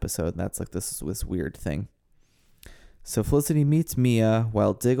about in the episode. And that's like this weird thing. So Felicity meets Mia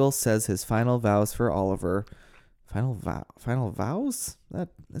while Diggle says his final vows for Oliver. Final vows?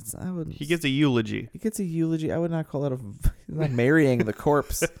 He gets a eulogy. He gets a eulogy. I would not call that he's not marrying the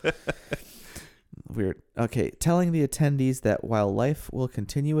corpse. Weird. Okay, telling the attendees that while life will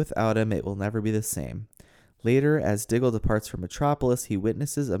continue without him, it will never be the same. Later, as Diggle departs from Metropolis, he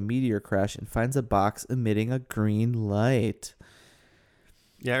witnesses a meteor crash and finds a box emitting a green light.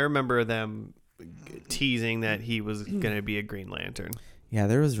 Yeah, I remember them teasing that he was going to be a Green Lantern. Yeah,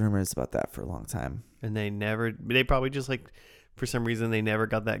 there was rumors about that for a long time. And they probably just like, for some reason, they never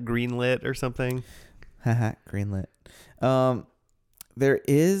got that green lit or something. Haha, green lit.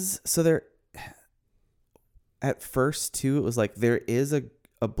 At first too, it was like there is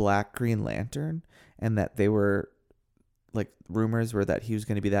a black Green Lantern, and that they were like rumors were that he was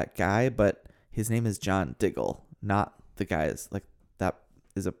going to be that guy, but his name is John Diggle, not the guy's like that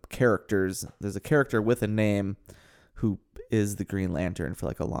is there's a character with a name who is the Green Lantern for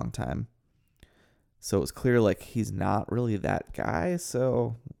like a long time. So it was clear like he's not really that guy.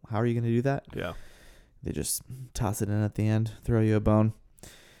 So how are you going to do that? Yeah. They just toss it in at the end, throw you a bone.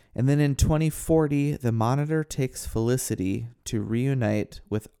 And then in 2040, the Monitor takes Felicity to reunite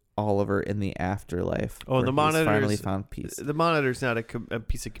with Oliver in the afterlife. Oh, the Monitor finally found peace. The Monitor's not a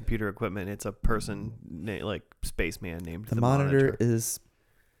piece of computer equipment. It's a person, like spaceman named the Monitor. Is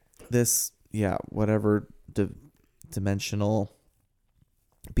this, whatever dimensional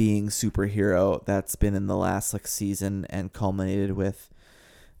being superhero that's been in the last like season and culminated with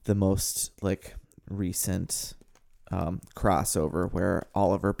the most like recent crossover where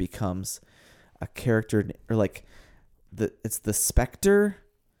Oliver becomes a character, or like it's the Spectre,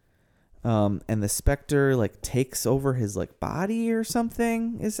 and the Spectre like takes over his like body or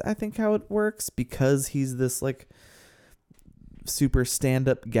something is I think how it works, because he's this like super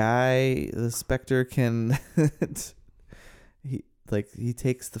stand-up guy. The Spectre can he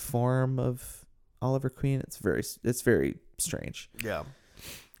takes the form of Oliver Queen. It's very strange. Yeah.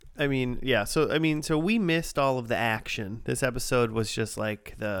 So we missed all of the action. This episode was just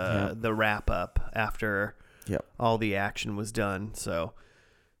like the wrap up after all the action was done. So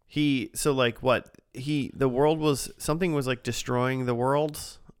the world was, something was like destroying the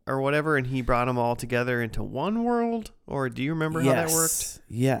worlds or whatever, and he brought them all together into one world? Or do you remember how that worked?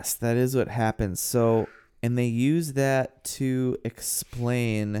 Yes, that is what happens. So And they use that to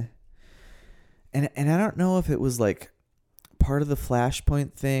explain, and I don't know if it was like part of the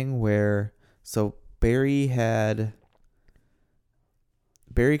Flashpoint thing where, so Barry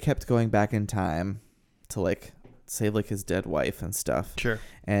kept going back in time to like save like his dead wife and stuff. Sure.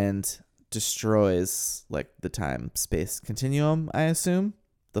 And destroys like the time space continuum, I assume.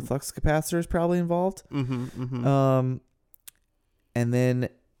 The flux capacitor is probably involved. And then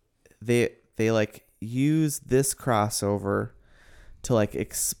they like use this crossover to like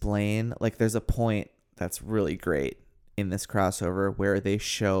explain, like there's a point that's really great in this crossover where they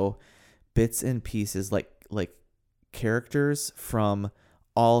show bits and pieces like characters from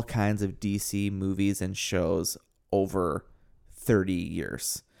all kinds of DC movies and shows over 30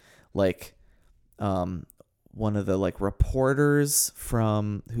 years. Like one of the like reporters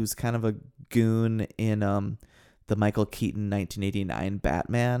from who's kind of a goon in the Michael Keaton 1989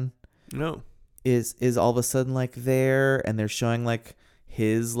 Batman. No. Is all of a sudden like there, and they're showing like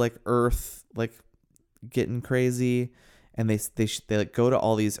his like Earth like getting crazy, and they like go to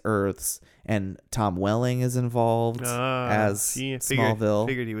all these Earths, and Tom Welling is involved as Smallville.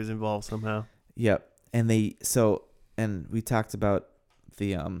 Figured he was involved somehow. Yep. And we talked about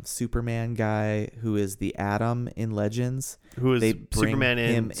the Superman guy who is the Atom in Legends. Who is they bring Superman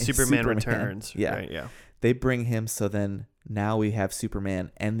in Superman Returns. Yeah. Right, yeah. They bring him, so then now we have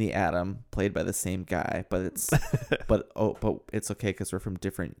Superman and the Atom played by the same guy, but it's but it's okay because we're from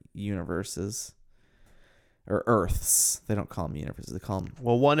different universes or Earths. They don't call them universes; they call them.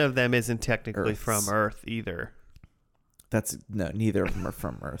 Well, one of them isn't technically Earths. from Earth either. Neither of them are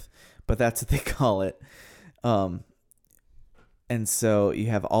from Earth, but that's what they call it. And so you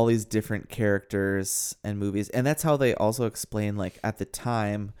have all these different characters and movies, and that's how they also explain. Like at the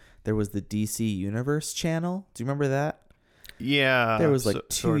time, there was the DC Universe channel. Do you remember that? Yeah. There was like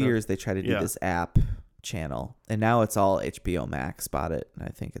 2 years they tried to do Yeah. this app channel, and now it's all HBO Max bought it, and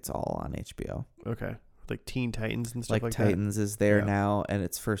I think it's all on HBO. Okay. Like Teen Titans and stuff Like like Titans is there Yeah. now, and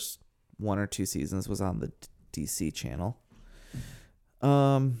its first 1 or 2 seasons was on the DC channel.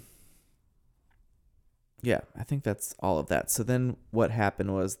 Yeah, I think that's all of that. So then what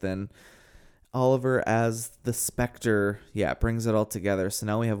happened was then Oliver as the Spectre, brings it all together. So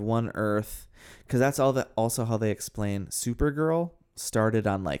now we have one Earth, because that's also how they explain Supergirl started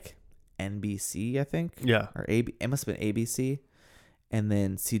on like NBC, I think. Yeah. Or it must have been ABC, and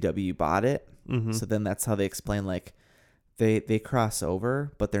then CW bought it. Mm-hmm. So then that's how they explain like they cross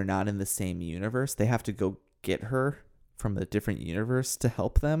over, but they're not in the same universe. They have to go get her from a different universe to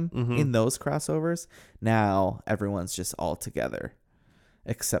help them in those crossovers. Now everyone's just all together,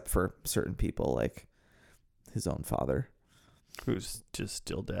 except for certain people like his own father, Who's just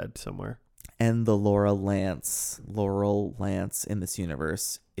still dead somewhere. and the Laurel Lance in this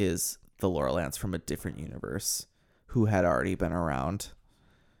universe is the Laurel Lance from a different universe who had already been around,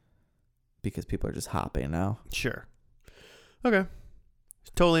 because people are just hopping now. Sure. Okay.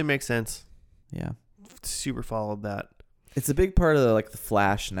 Totally makes sense. Yeah. Super followed that. It's a big part of the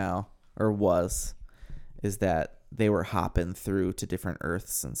Flash now, or is that they were hopping through to different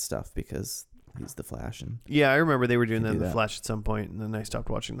Earths and stuff because he's the Flash. And Yeah, I remember they were doing that in The that. Flash at some point, and then I stopped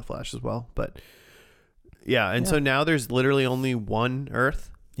watching The Flash as well. But yeah, and so now there's literally only one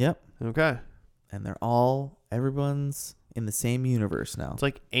Earth. Yep. Okay. And everyone's in the same universe now. It's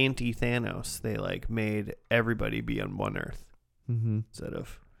like anti-Thanos. They made everybody be on one Earth instead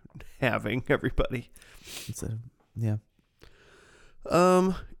of having everybody. Yeah.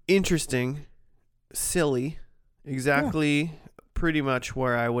 Interesting. Silly. Exactly pretty much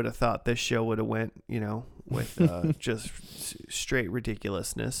where I would have thought this show would have went, with just straight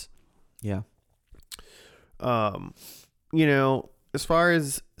ridiculousness. Yeah. As far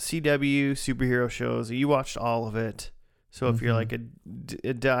as CW superhero shows, you watched all of it. So if you're like a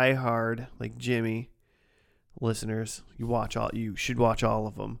diehard like Jimmy listeners, you should watch all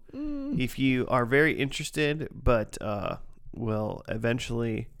of them. If you are very interested, but will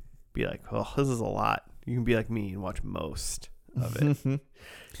eventually be like, oh, this is a lot, you can be like me and watch most of it.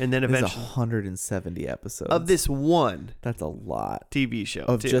 And then There's eventually 170 episodes of this one That's a lot TV show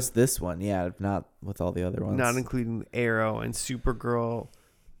of too. just this one. Yeah, not with all the other ones. Not including Arrow and Supergirl,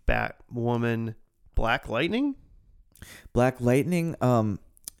 Batwoman, Black Lightning. Black Lightning.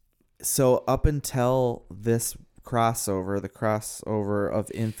 So up until this crossover, the crossover of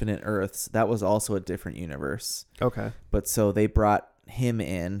Infinite Earths, that was also a different universe. Okay. But so they brought him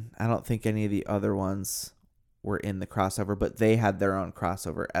in. I don't think any of the other ones were in the crossover, but they had their own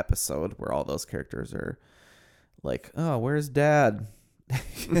crossover episode where all those characters are like, oh, where's Dad?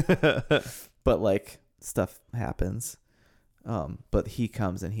 But stuff happens. But he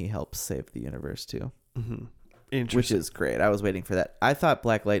comes and he helps save the universe too. Mm-hmm. Interesting. which is great. I was waiting for that. I thought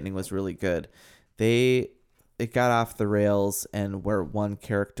Black Lightning was really good. It got off the rails, and where one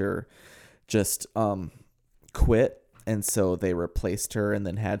character just quit, and so they replaced her and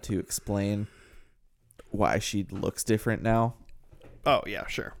then had to explain why she looks different now. Oh yeah,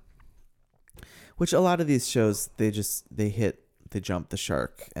 sure. Which a lot of these shows, they jump the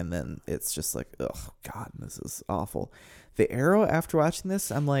shark, and then it's just like, oh God, this is awful. The Arrow, after watching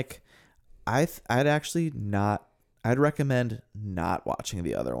this, I'm like, I'd recommend not watching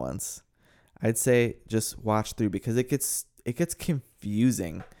the other ones. I'd say just watch through, because it gets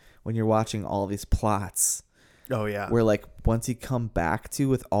confusing when you're watching all these plots. Oh yeah. Where like once you come back to,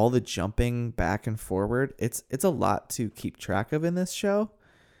 with all the jumping back and forward, it's a lot to keep track of in this show.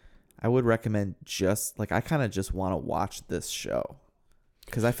 I would recommend I kind of just want to watch this show,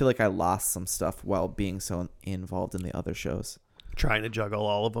 because I feel like I lost some stuff while being so involved in the other shows. Trying to juggle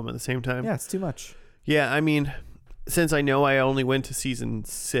all of them at the same time. Yeah, it's too much. Yeah, I mean, since I know I only went to season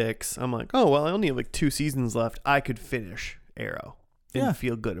 6, I'm like, oh well, I only have like 2 seasons left. I could finish Arrow and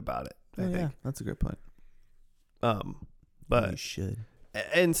feel good about it. I think. Yeah, that's a good point. But you should.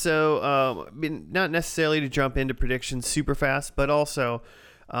 And so, not necessarily to jump into predictions super fast, but also,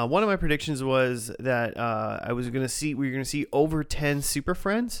 one of my predictions was that we were going to see over 10 Super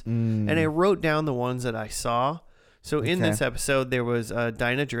Friends, and I wrote down the ones that I saw. So in this episode, there was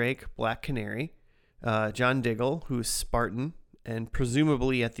Dinah Drake, Black Canary, John Diggle, who's Spartan, and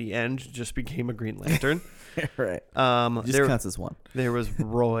presumably at the end just became a Green Lantern. Right. Just counts as one. There was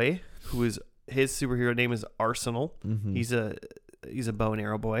Roy, who is his superhero name is Arsenal. Mm-hmm. He's a bow and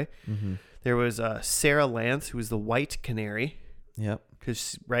arrow boy. Mm-hmm. There was Sarah Lance, who was the White Canary. Yep.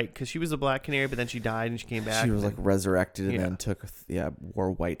 Because she was a Black Canary, but then she died and she came back. She was like resurrected and then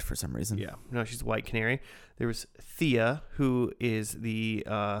wore white for some reason. Yeah. No, she's the White Canary. There was Thea, who is the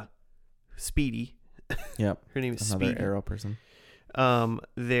Speedy. Yep. Her name is Another Speedy. arrow person.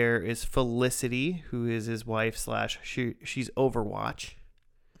 There is Felicity, who is his wife / she's Overwatch.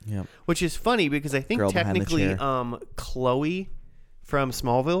 Yep. Which is funny because I think Girl behind the technically chair. Chloe from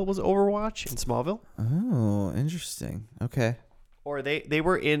Smallville was Overwatch in Smallville. Oh, interesting. Okay. Or they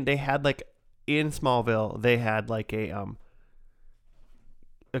had like in Smallville, they had like a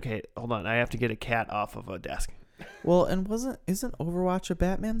okay, hold on. I have to get a cat off of a desk. Well, and isn't Overwatch a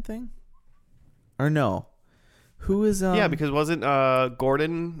Batman thing? Or no? Who is yeah, because wasn't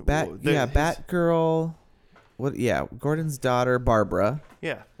Gordon Batgirl. What? Yeah, Gordon's daughter Barbara.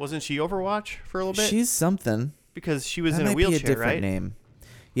 Yeah, wasn't she Overwatch for a little bit? She's something. Because she was that in a might wheelchair, be a different right? Name.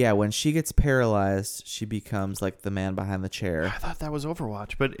 Yeah, when she gets paralyzed, she becomes like the man behind the chair. I thought that was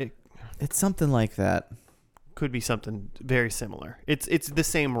Overwatch, but It's something like that. Could be something very similar. It's the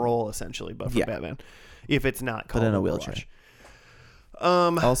same role essentially, but for Batman. If it's not called but in a Overwatch.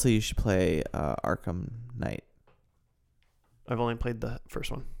 wheelchair. Also, you should play Arkham Knight. I've only played the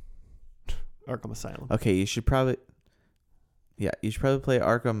first one. Arkham Asylum. Okay, you should probably play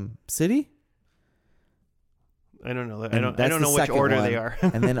Arkham City. I don't know. I don't know which order they are.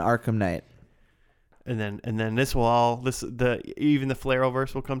 And then Arkham Knight. And then this will all even the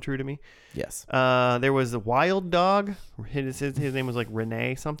Flareoverse will come true to me. Yes. There was the Wild Dog. His name was like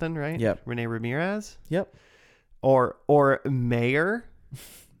Renee something, right? Yep. Renee Ramirez. Yep. Or Mayor.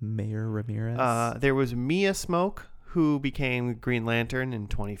 Mayor Ramirez. There was Mia Smoke, who became Green Lantern in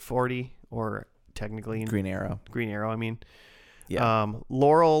 2040, or technically Green Arrow. I mean. Yeah.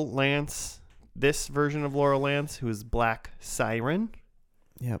 Laurel Lance. This version of Laurel Lance, who is Black Siren.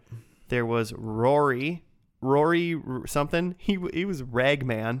 Yep. There was Rory something. He was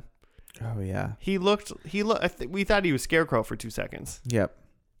Ragman. Oh yeah. We thought he was Scarecrow for 2 seconds. Yep.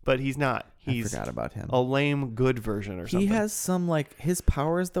 But he's not. I forgot about him. A lame good version or something. He has some like his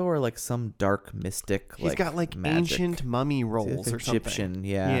powers though are like some dark mystic. He's got like magic. Ancient mummy rolls or something. Egyptian,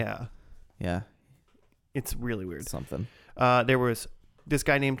 yeah. Yeah. It's really weird. Something. There was this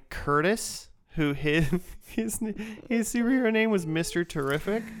guy named Curtis, who his superhero name was Mr.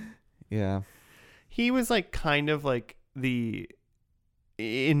 Terrific. Yeah. He was like kind of like he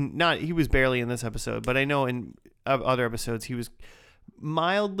was barely in this episode, but I know in other episodes he was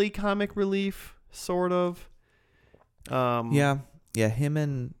mildly comic relief, sort of. Yeah. Him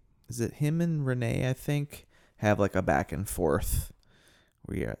and Renee, I think, have like a back and forth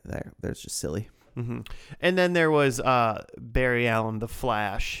where there's just silly. Mm-hmm. And then there was Barry Allen, the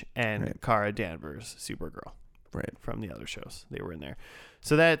Flash, and right. Kara Danvers, Supergirl, right, from the other shows. They were in there,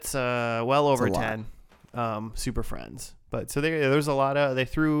 so that's well over 10 Super Friends. But so there's a lot of, they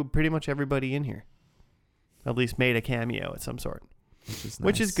threw pretty much everybody in here, at least made a cameo of some sort,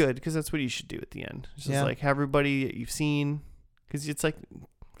 which is good because that's what you should do at the end. It's just like have everybody that you've seen, because it's like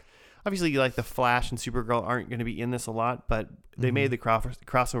obviously like the Flash and Supergirl aren't going to be in this a lot, but they made the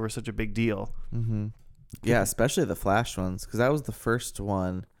crossover such a big deal. Mm-hmm. Yeah, especially the Flash ones, because that was the first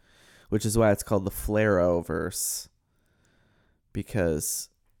one, which is why it's called the Flareoverse, because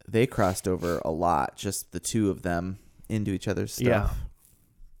they crossed over a lot, just the two of them into each other's stuff,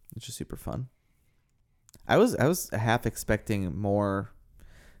 which is super fun. I was half expecting more.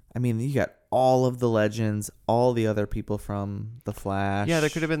 I mean, you got all of the legends, all the other people from the Flash. Yeah, there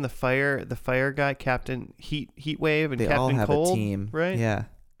could have been the fire guy, Captain Heatwave, and they Captain all have Cold, a team, right? Yeah,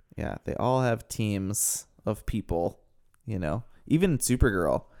 they all have teams of people. You know, even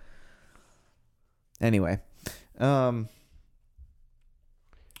Supergirl. Anyway,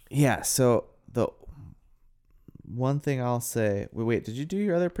 yeah. So the one thing I'll say. Wait, did you do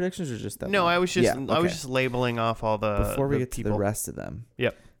your other predictions or just that? No, one? I was just okay. I was just labeling off all the before we get people. to the rest of them.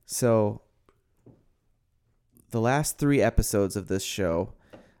 Yep. So the last 3 episodes of this show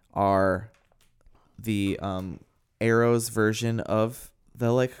are the Arrow's version of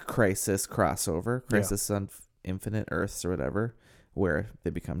the like Crisis crossover, Crisis on Infinite Earths or whatever, where they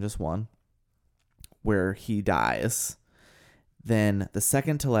become just one, where he dies. Then the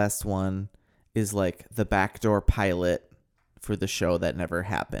second to last one is like the backdoor pilot for the show that never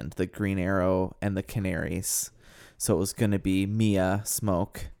happened, the Green Arrow and the Canaries. So it was going to be Mia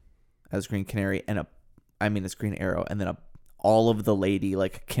Smoke as Green Canary as Green Arrow, and then all of the lady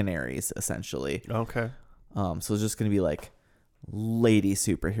like canaries essentially. Okay. So it's just going to be like lady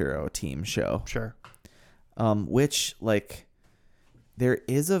superhero team show. Sure. Which like there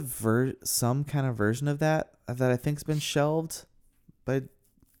is some kind of version of that I think's been shelved by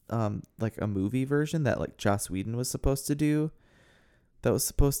like a movie version that like Joss Whedon was supposed to do, that was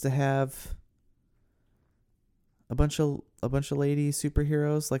supposed to have a bunch of lady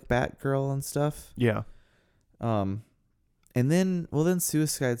superheroes like Batgirl and stuff. Yeah. And then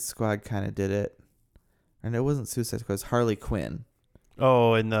Suicide Squad kind of did it, and it wasn't Suicide Squad, it was Harley Quinn.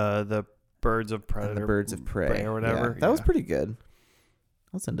 Oh, and the Birds of Predator, and the Birds of Prey or whatever. Yeah, that was pretty good. I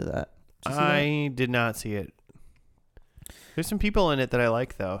was into that. Did you see that? I did not see it. There's some people in it that I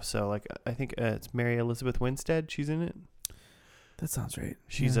like though. So like I think it's Mary Elizabeth Winstead. She's in it. That sounds right.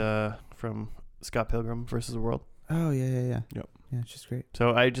 She's from Scott Pilgrim versus the World. Oh yeah. Yep. Yeah, she's great.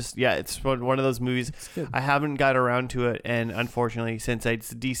 So I just it's one of those movies. It's good. I haven't got around to it, and unfortunately, since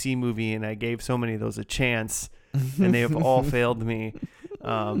it's a DC movie and I gave so many of those a chance, and they have all failed me. It's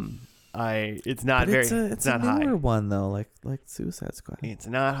not but very. It's not a newer high. one though, like Suicide Squad. It's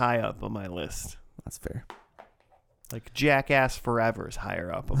not high up on my list. That's fair. Like Jackass Forever is higher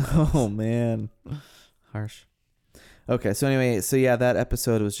up on my list. Oh man, harsh. Okay, so anyway, that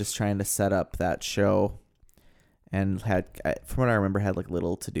episode was just trying to set up that show, and from what I remember, had like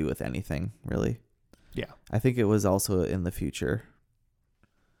little to do with anything really. Yeah, I think it was also in the future.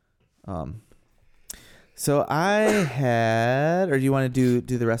 So I had, or do you want to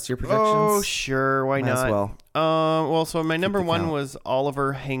do the rest of your predictions? Oh sure, why Might not? as well. Well, so my number one count. was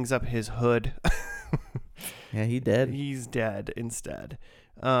Oliver hangs up his hood. Yeah, he did. He's dead instead.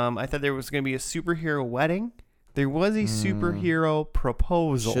 I thought there was going to be a superhero wedding. There was a superhero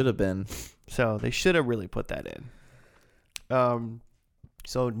proposal. Should have been. So they should have really put that in.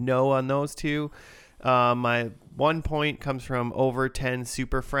 So no on those two. My 1 point comes from over 10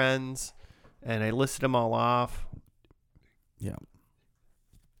 Super Friends, and I listed them all off. Yeah.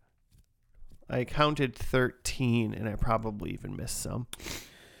 I counted 13, and I probably even missed some.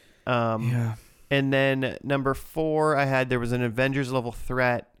 Yeah. And then number 4, there was an Avengers level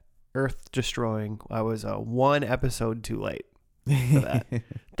threat, Earth destroying. I was 1 episode too late for that.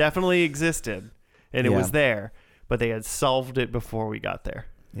 Definitely existed, and it was there, but they had solved it before we got there.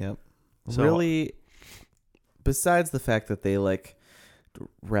 Yep. So, really, besides the fact that they like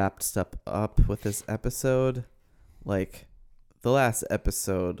wrapped stuff up with this episode, like the last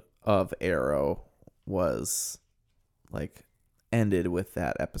episode of Arrow was like ended with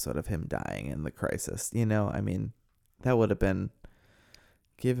that episode of him dying in the Crisis. You know, I mean, that would have been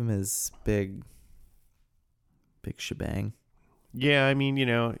give him his big shebang. Yeah, I mean,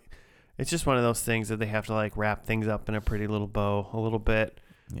 it's just one of those things that they have to like wrap things up in a pretty little bow a little bit.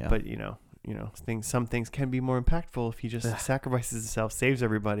 Yeah. But some things can be more impactful if he just sacrifices himself, saves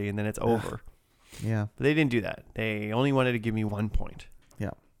everybody, and then it's over. Yeah. But they didn't do that. They only wanted to give me 1 point.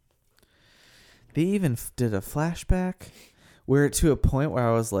 Yeah. They even did a flashback where to a point where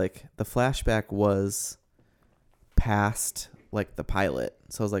I was like, the flashback was past like the pilot.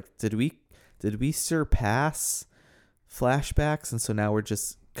 So I was like, did we surpass flashbacks? And so now we're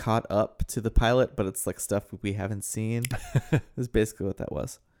just caught up to the pilot, but it's like stuff we haven't seen. That's basically what that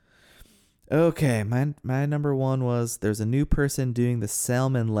was. Okay, my number one was there's a new person doing the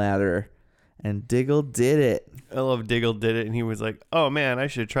salmon ladder, and Diggle did it. I love Diggle did it, and he was like, "Oh man, I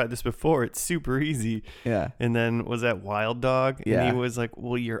should have tried this before. It's super easy." Yeah. And then was that Wild Dog? Yeah. And he was like,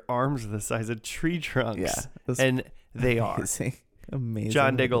 "Well, your arms are the size of tree trunks." Yeah. It was And they are. amazing. Amazing.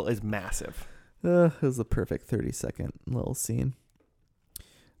 John Diggle is massive. It was a perfect 30-second little scene.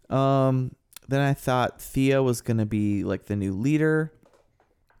 Then I thought Thea was gonna be like the new leader.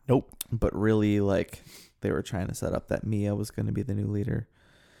 Nope. But really, like, they were trying to set up that Mia was gonna be the new leader.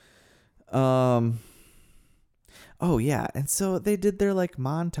 Oh yeah, and so they did their like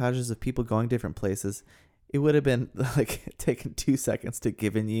montages of people going different places. It would have been like taken 2 seconds to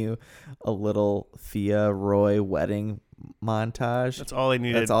giving you a little Thea Roy wedding montage. That's all I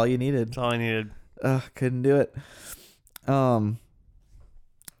needed. That's all you needed. That's all I needed. Couldn't do it. Oh,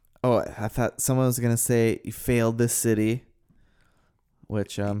 I thought someone was gonna say you failed this city,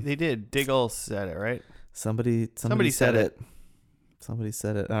 which They did. Diggle said it, right? somebody said it. Somebody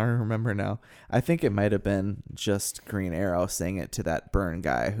said it. I don't remember now. I think it might have been just Green Arrow saying it to that Byrne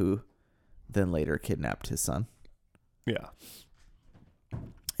guy who then later kidnapped his son. Yeah.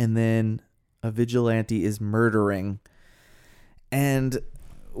 And then a vigilante is murdering. And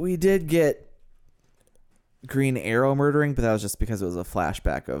we did get Green Arrow murdering, but that was just because it was a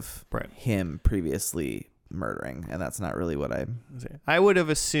flashback of him previously murdering, and that's not really what I would have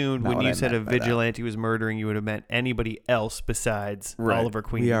assumed when you said a meant by that. vigilante was murdering, you would have meant anybody else besides Oliver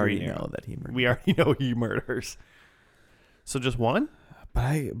Queen. We already Green Arrow. know that he murders. We already know he murders. So just one?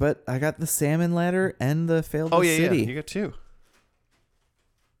 But I got the salmon ladder and the failed Oh yeah, city. yeah. You got two.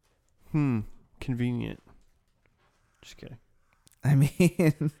 Convenient. Just kidding. I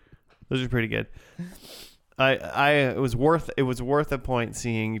mean, Those are pretty good. It was worth a point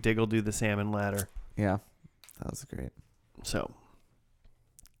seeing Diggle do the salmon ladder. yeah, that was great. So,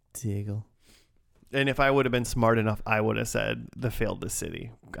 Diggle. and if I would have been smart enough, I would have said the failed the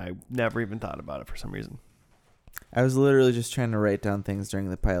city. I never even thought about it for some reason. I was literally just trying to write down things during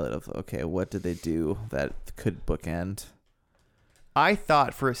the pilot of, okay, what did they do that could bookend? I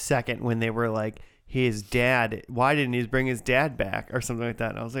thought for a second when they were like, his dad, why didn't he bring his dad back or something like that?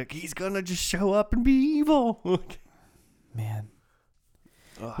 And I was like, he's going to just show up and be evil. Man.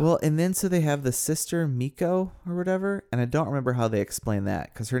 Ugh. Well, and then so they have the sister Miko or whatever, and I don't remember how they explain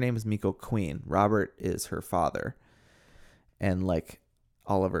that because her name is Miko Queen. Robert is her father, and like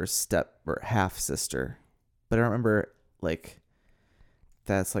Oliver's step or half sister. But I don't remember like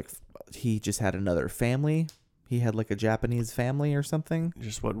that's like he just had another family. He had like a Japanese family or something.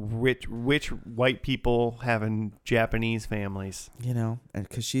 Just what rich white people having Japanese families. You know, and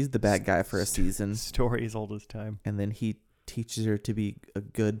because she's the bad guy for a season, Story as old as time. and then he teaches her to be a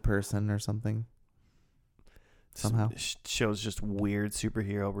good person or something. Somehow. Shows just weird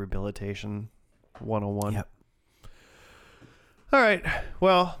superhero rehabilitation 101. Yep. All right.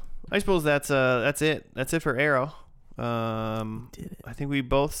 Well, I suppose that's it. That's it for Arrow. Did it. I think we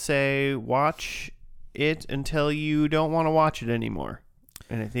both say watch it until you don't want to watch it anymore.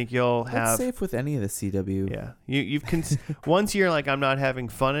 And I think you'll have That's safe with any of the CW. Yeah. You've once you're like, I'm not having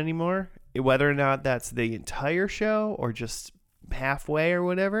fun anymore, whether or not that's the entire show or just halfway or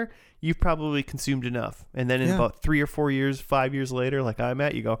whatever, you've probably consumed enough. And then in about 3 or 4 years, 5 years later, like I'm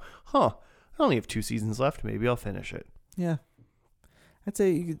at, you go, I only have 2 seasons left. Maybe I'll finish it. Yeah.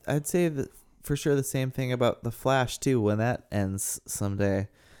 I'd say that for sure the same thing about The Flash too. When that ends someday,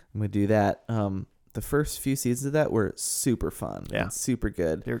 and we do that. The first few seasons of that were super fun. Yeah. And super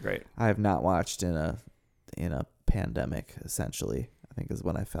good. They're great. I have not watched in a pandemic, essentially, I think is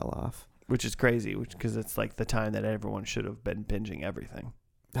when I fell off. Which is crazy, because it's like the time that everyone should have been binging everything.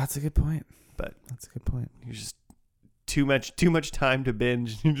 That's a good point. But that's a good point. You just too much time to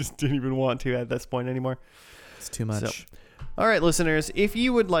binge. You just didn't even want to at this point anymore. It's too much. So, all right, listeners, if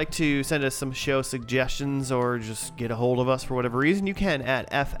you would like to send us some show suggestions or just get a hold of us for whatever reason, you can at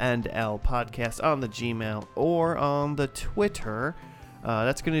FNL Podcast on the Gmail or on the Twitter.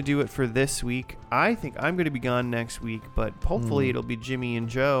 That's going to do it for this week. I think I'm going to be gone next week, but hopefully it'll be Jimmy and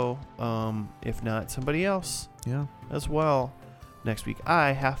Joe, if not somebody else as well. Next week,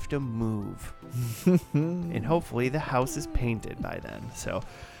 I have to move. And hopefully the house is painted by then. So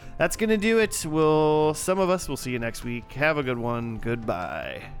that's going to do it. Some of us will see you next week. Have a good one.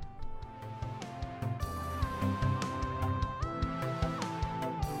 Goodbye.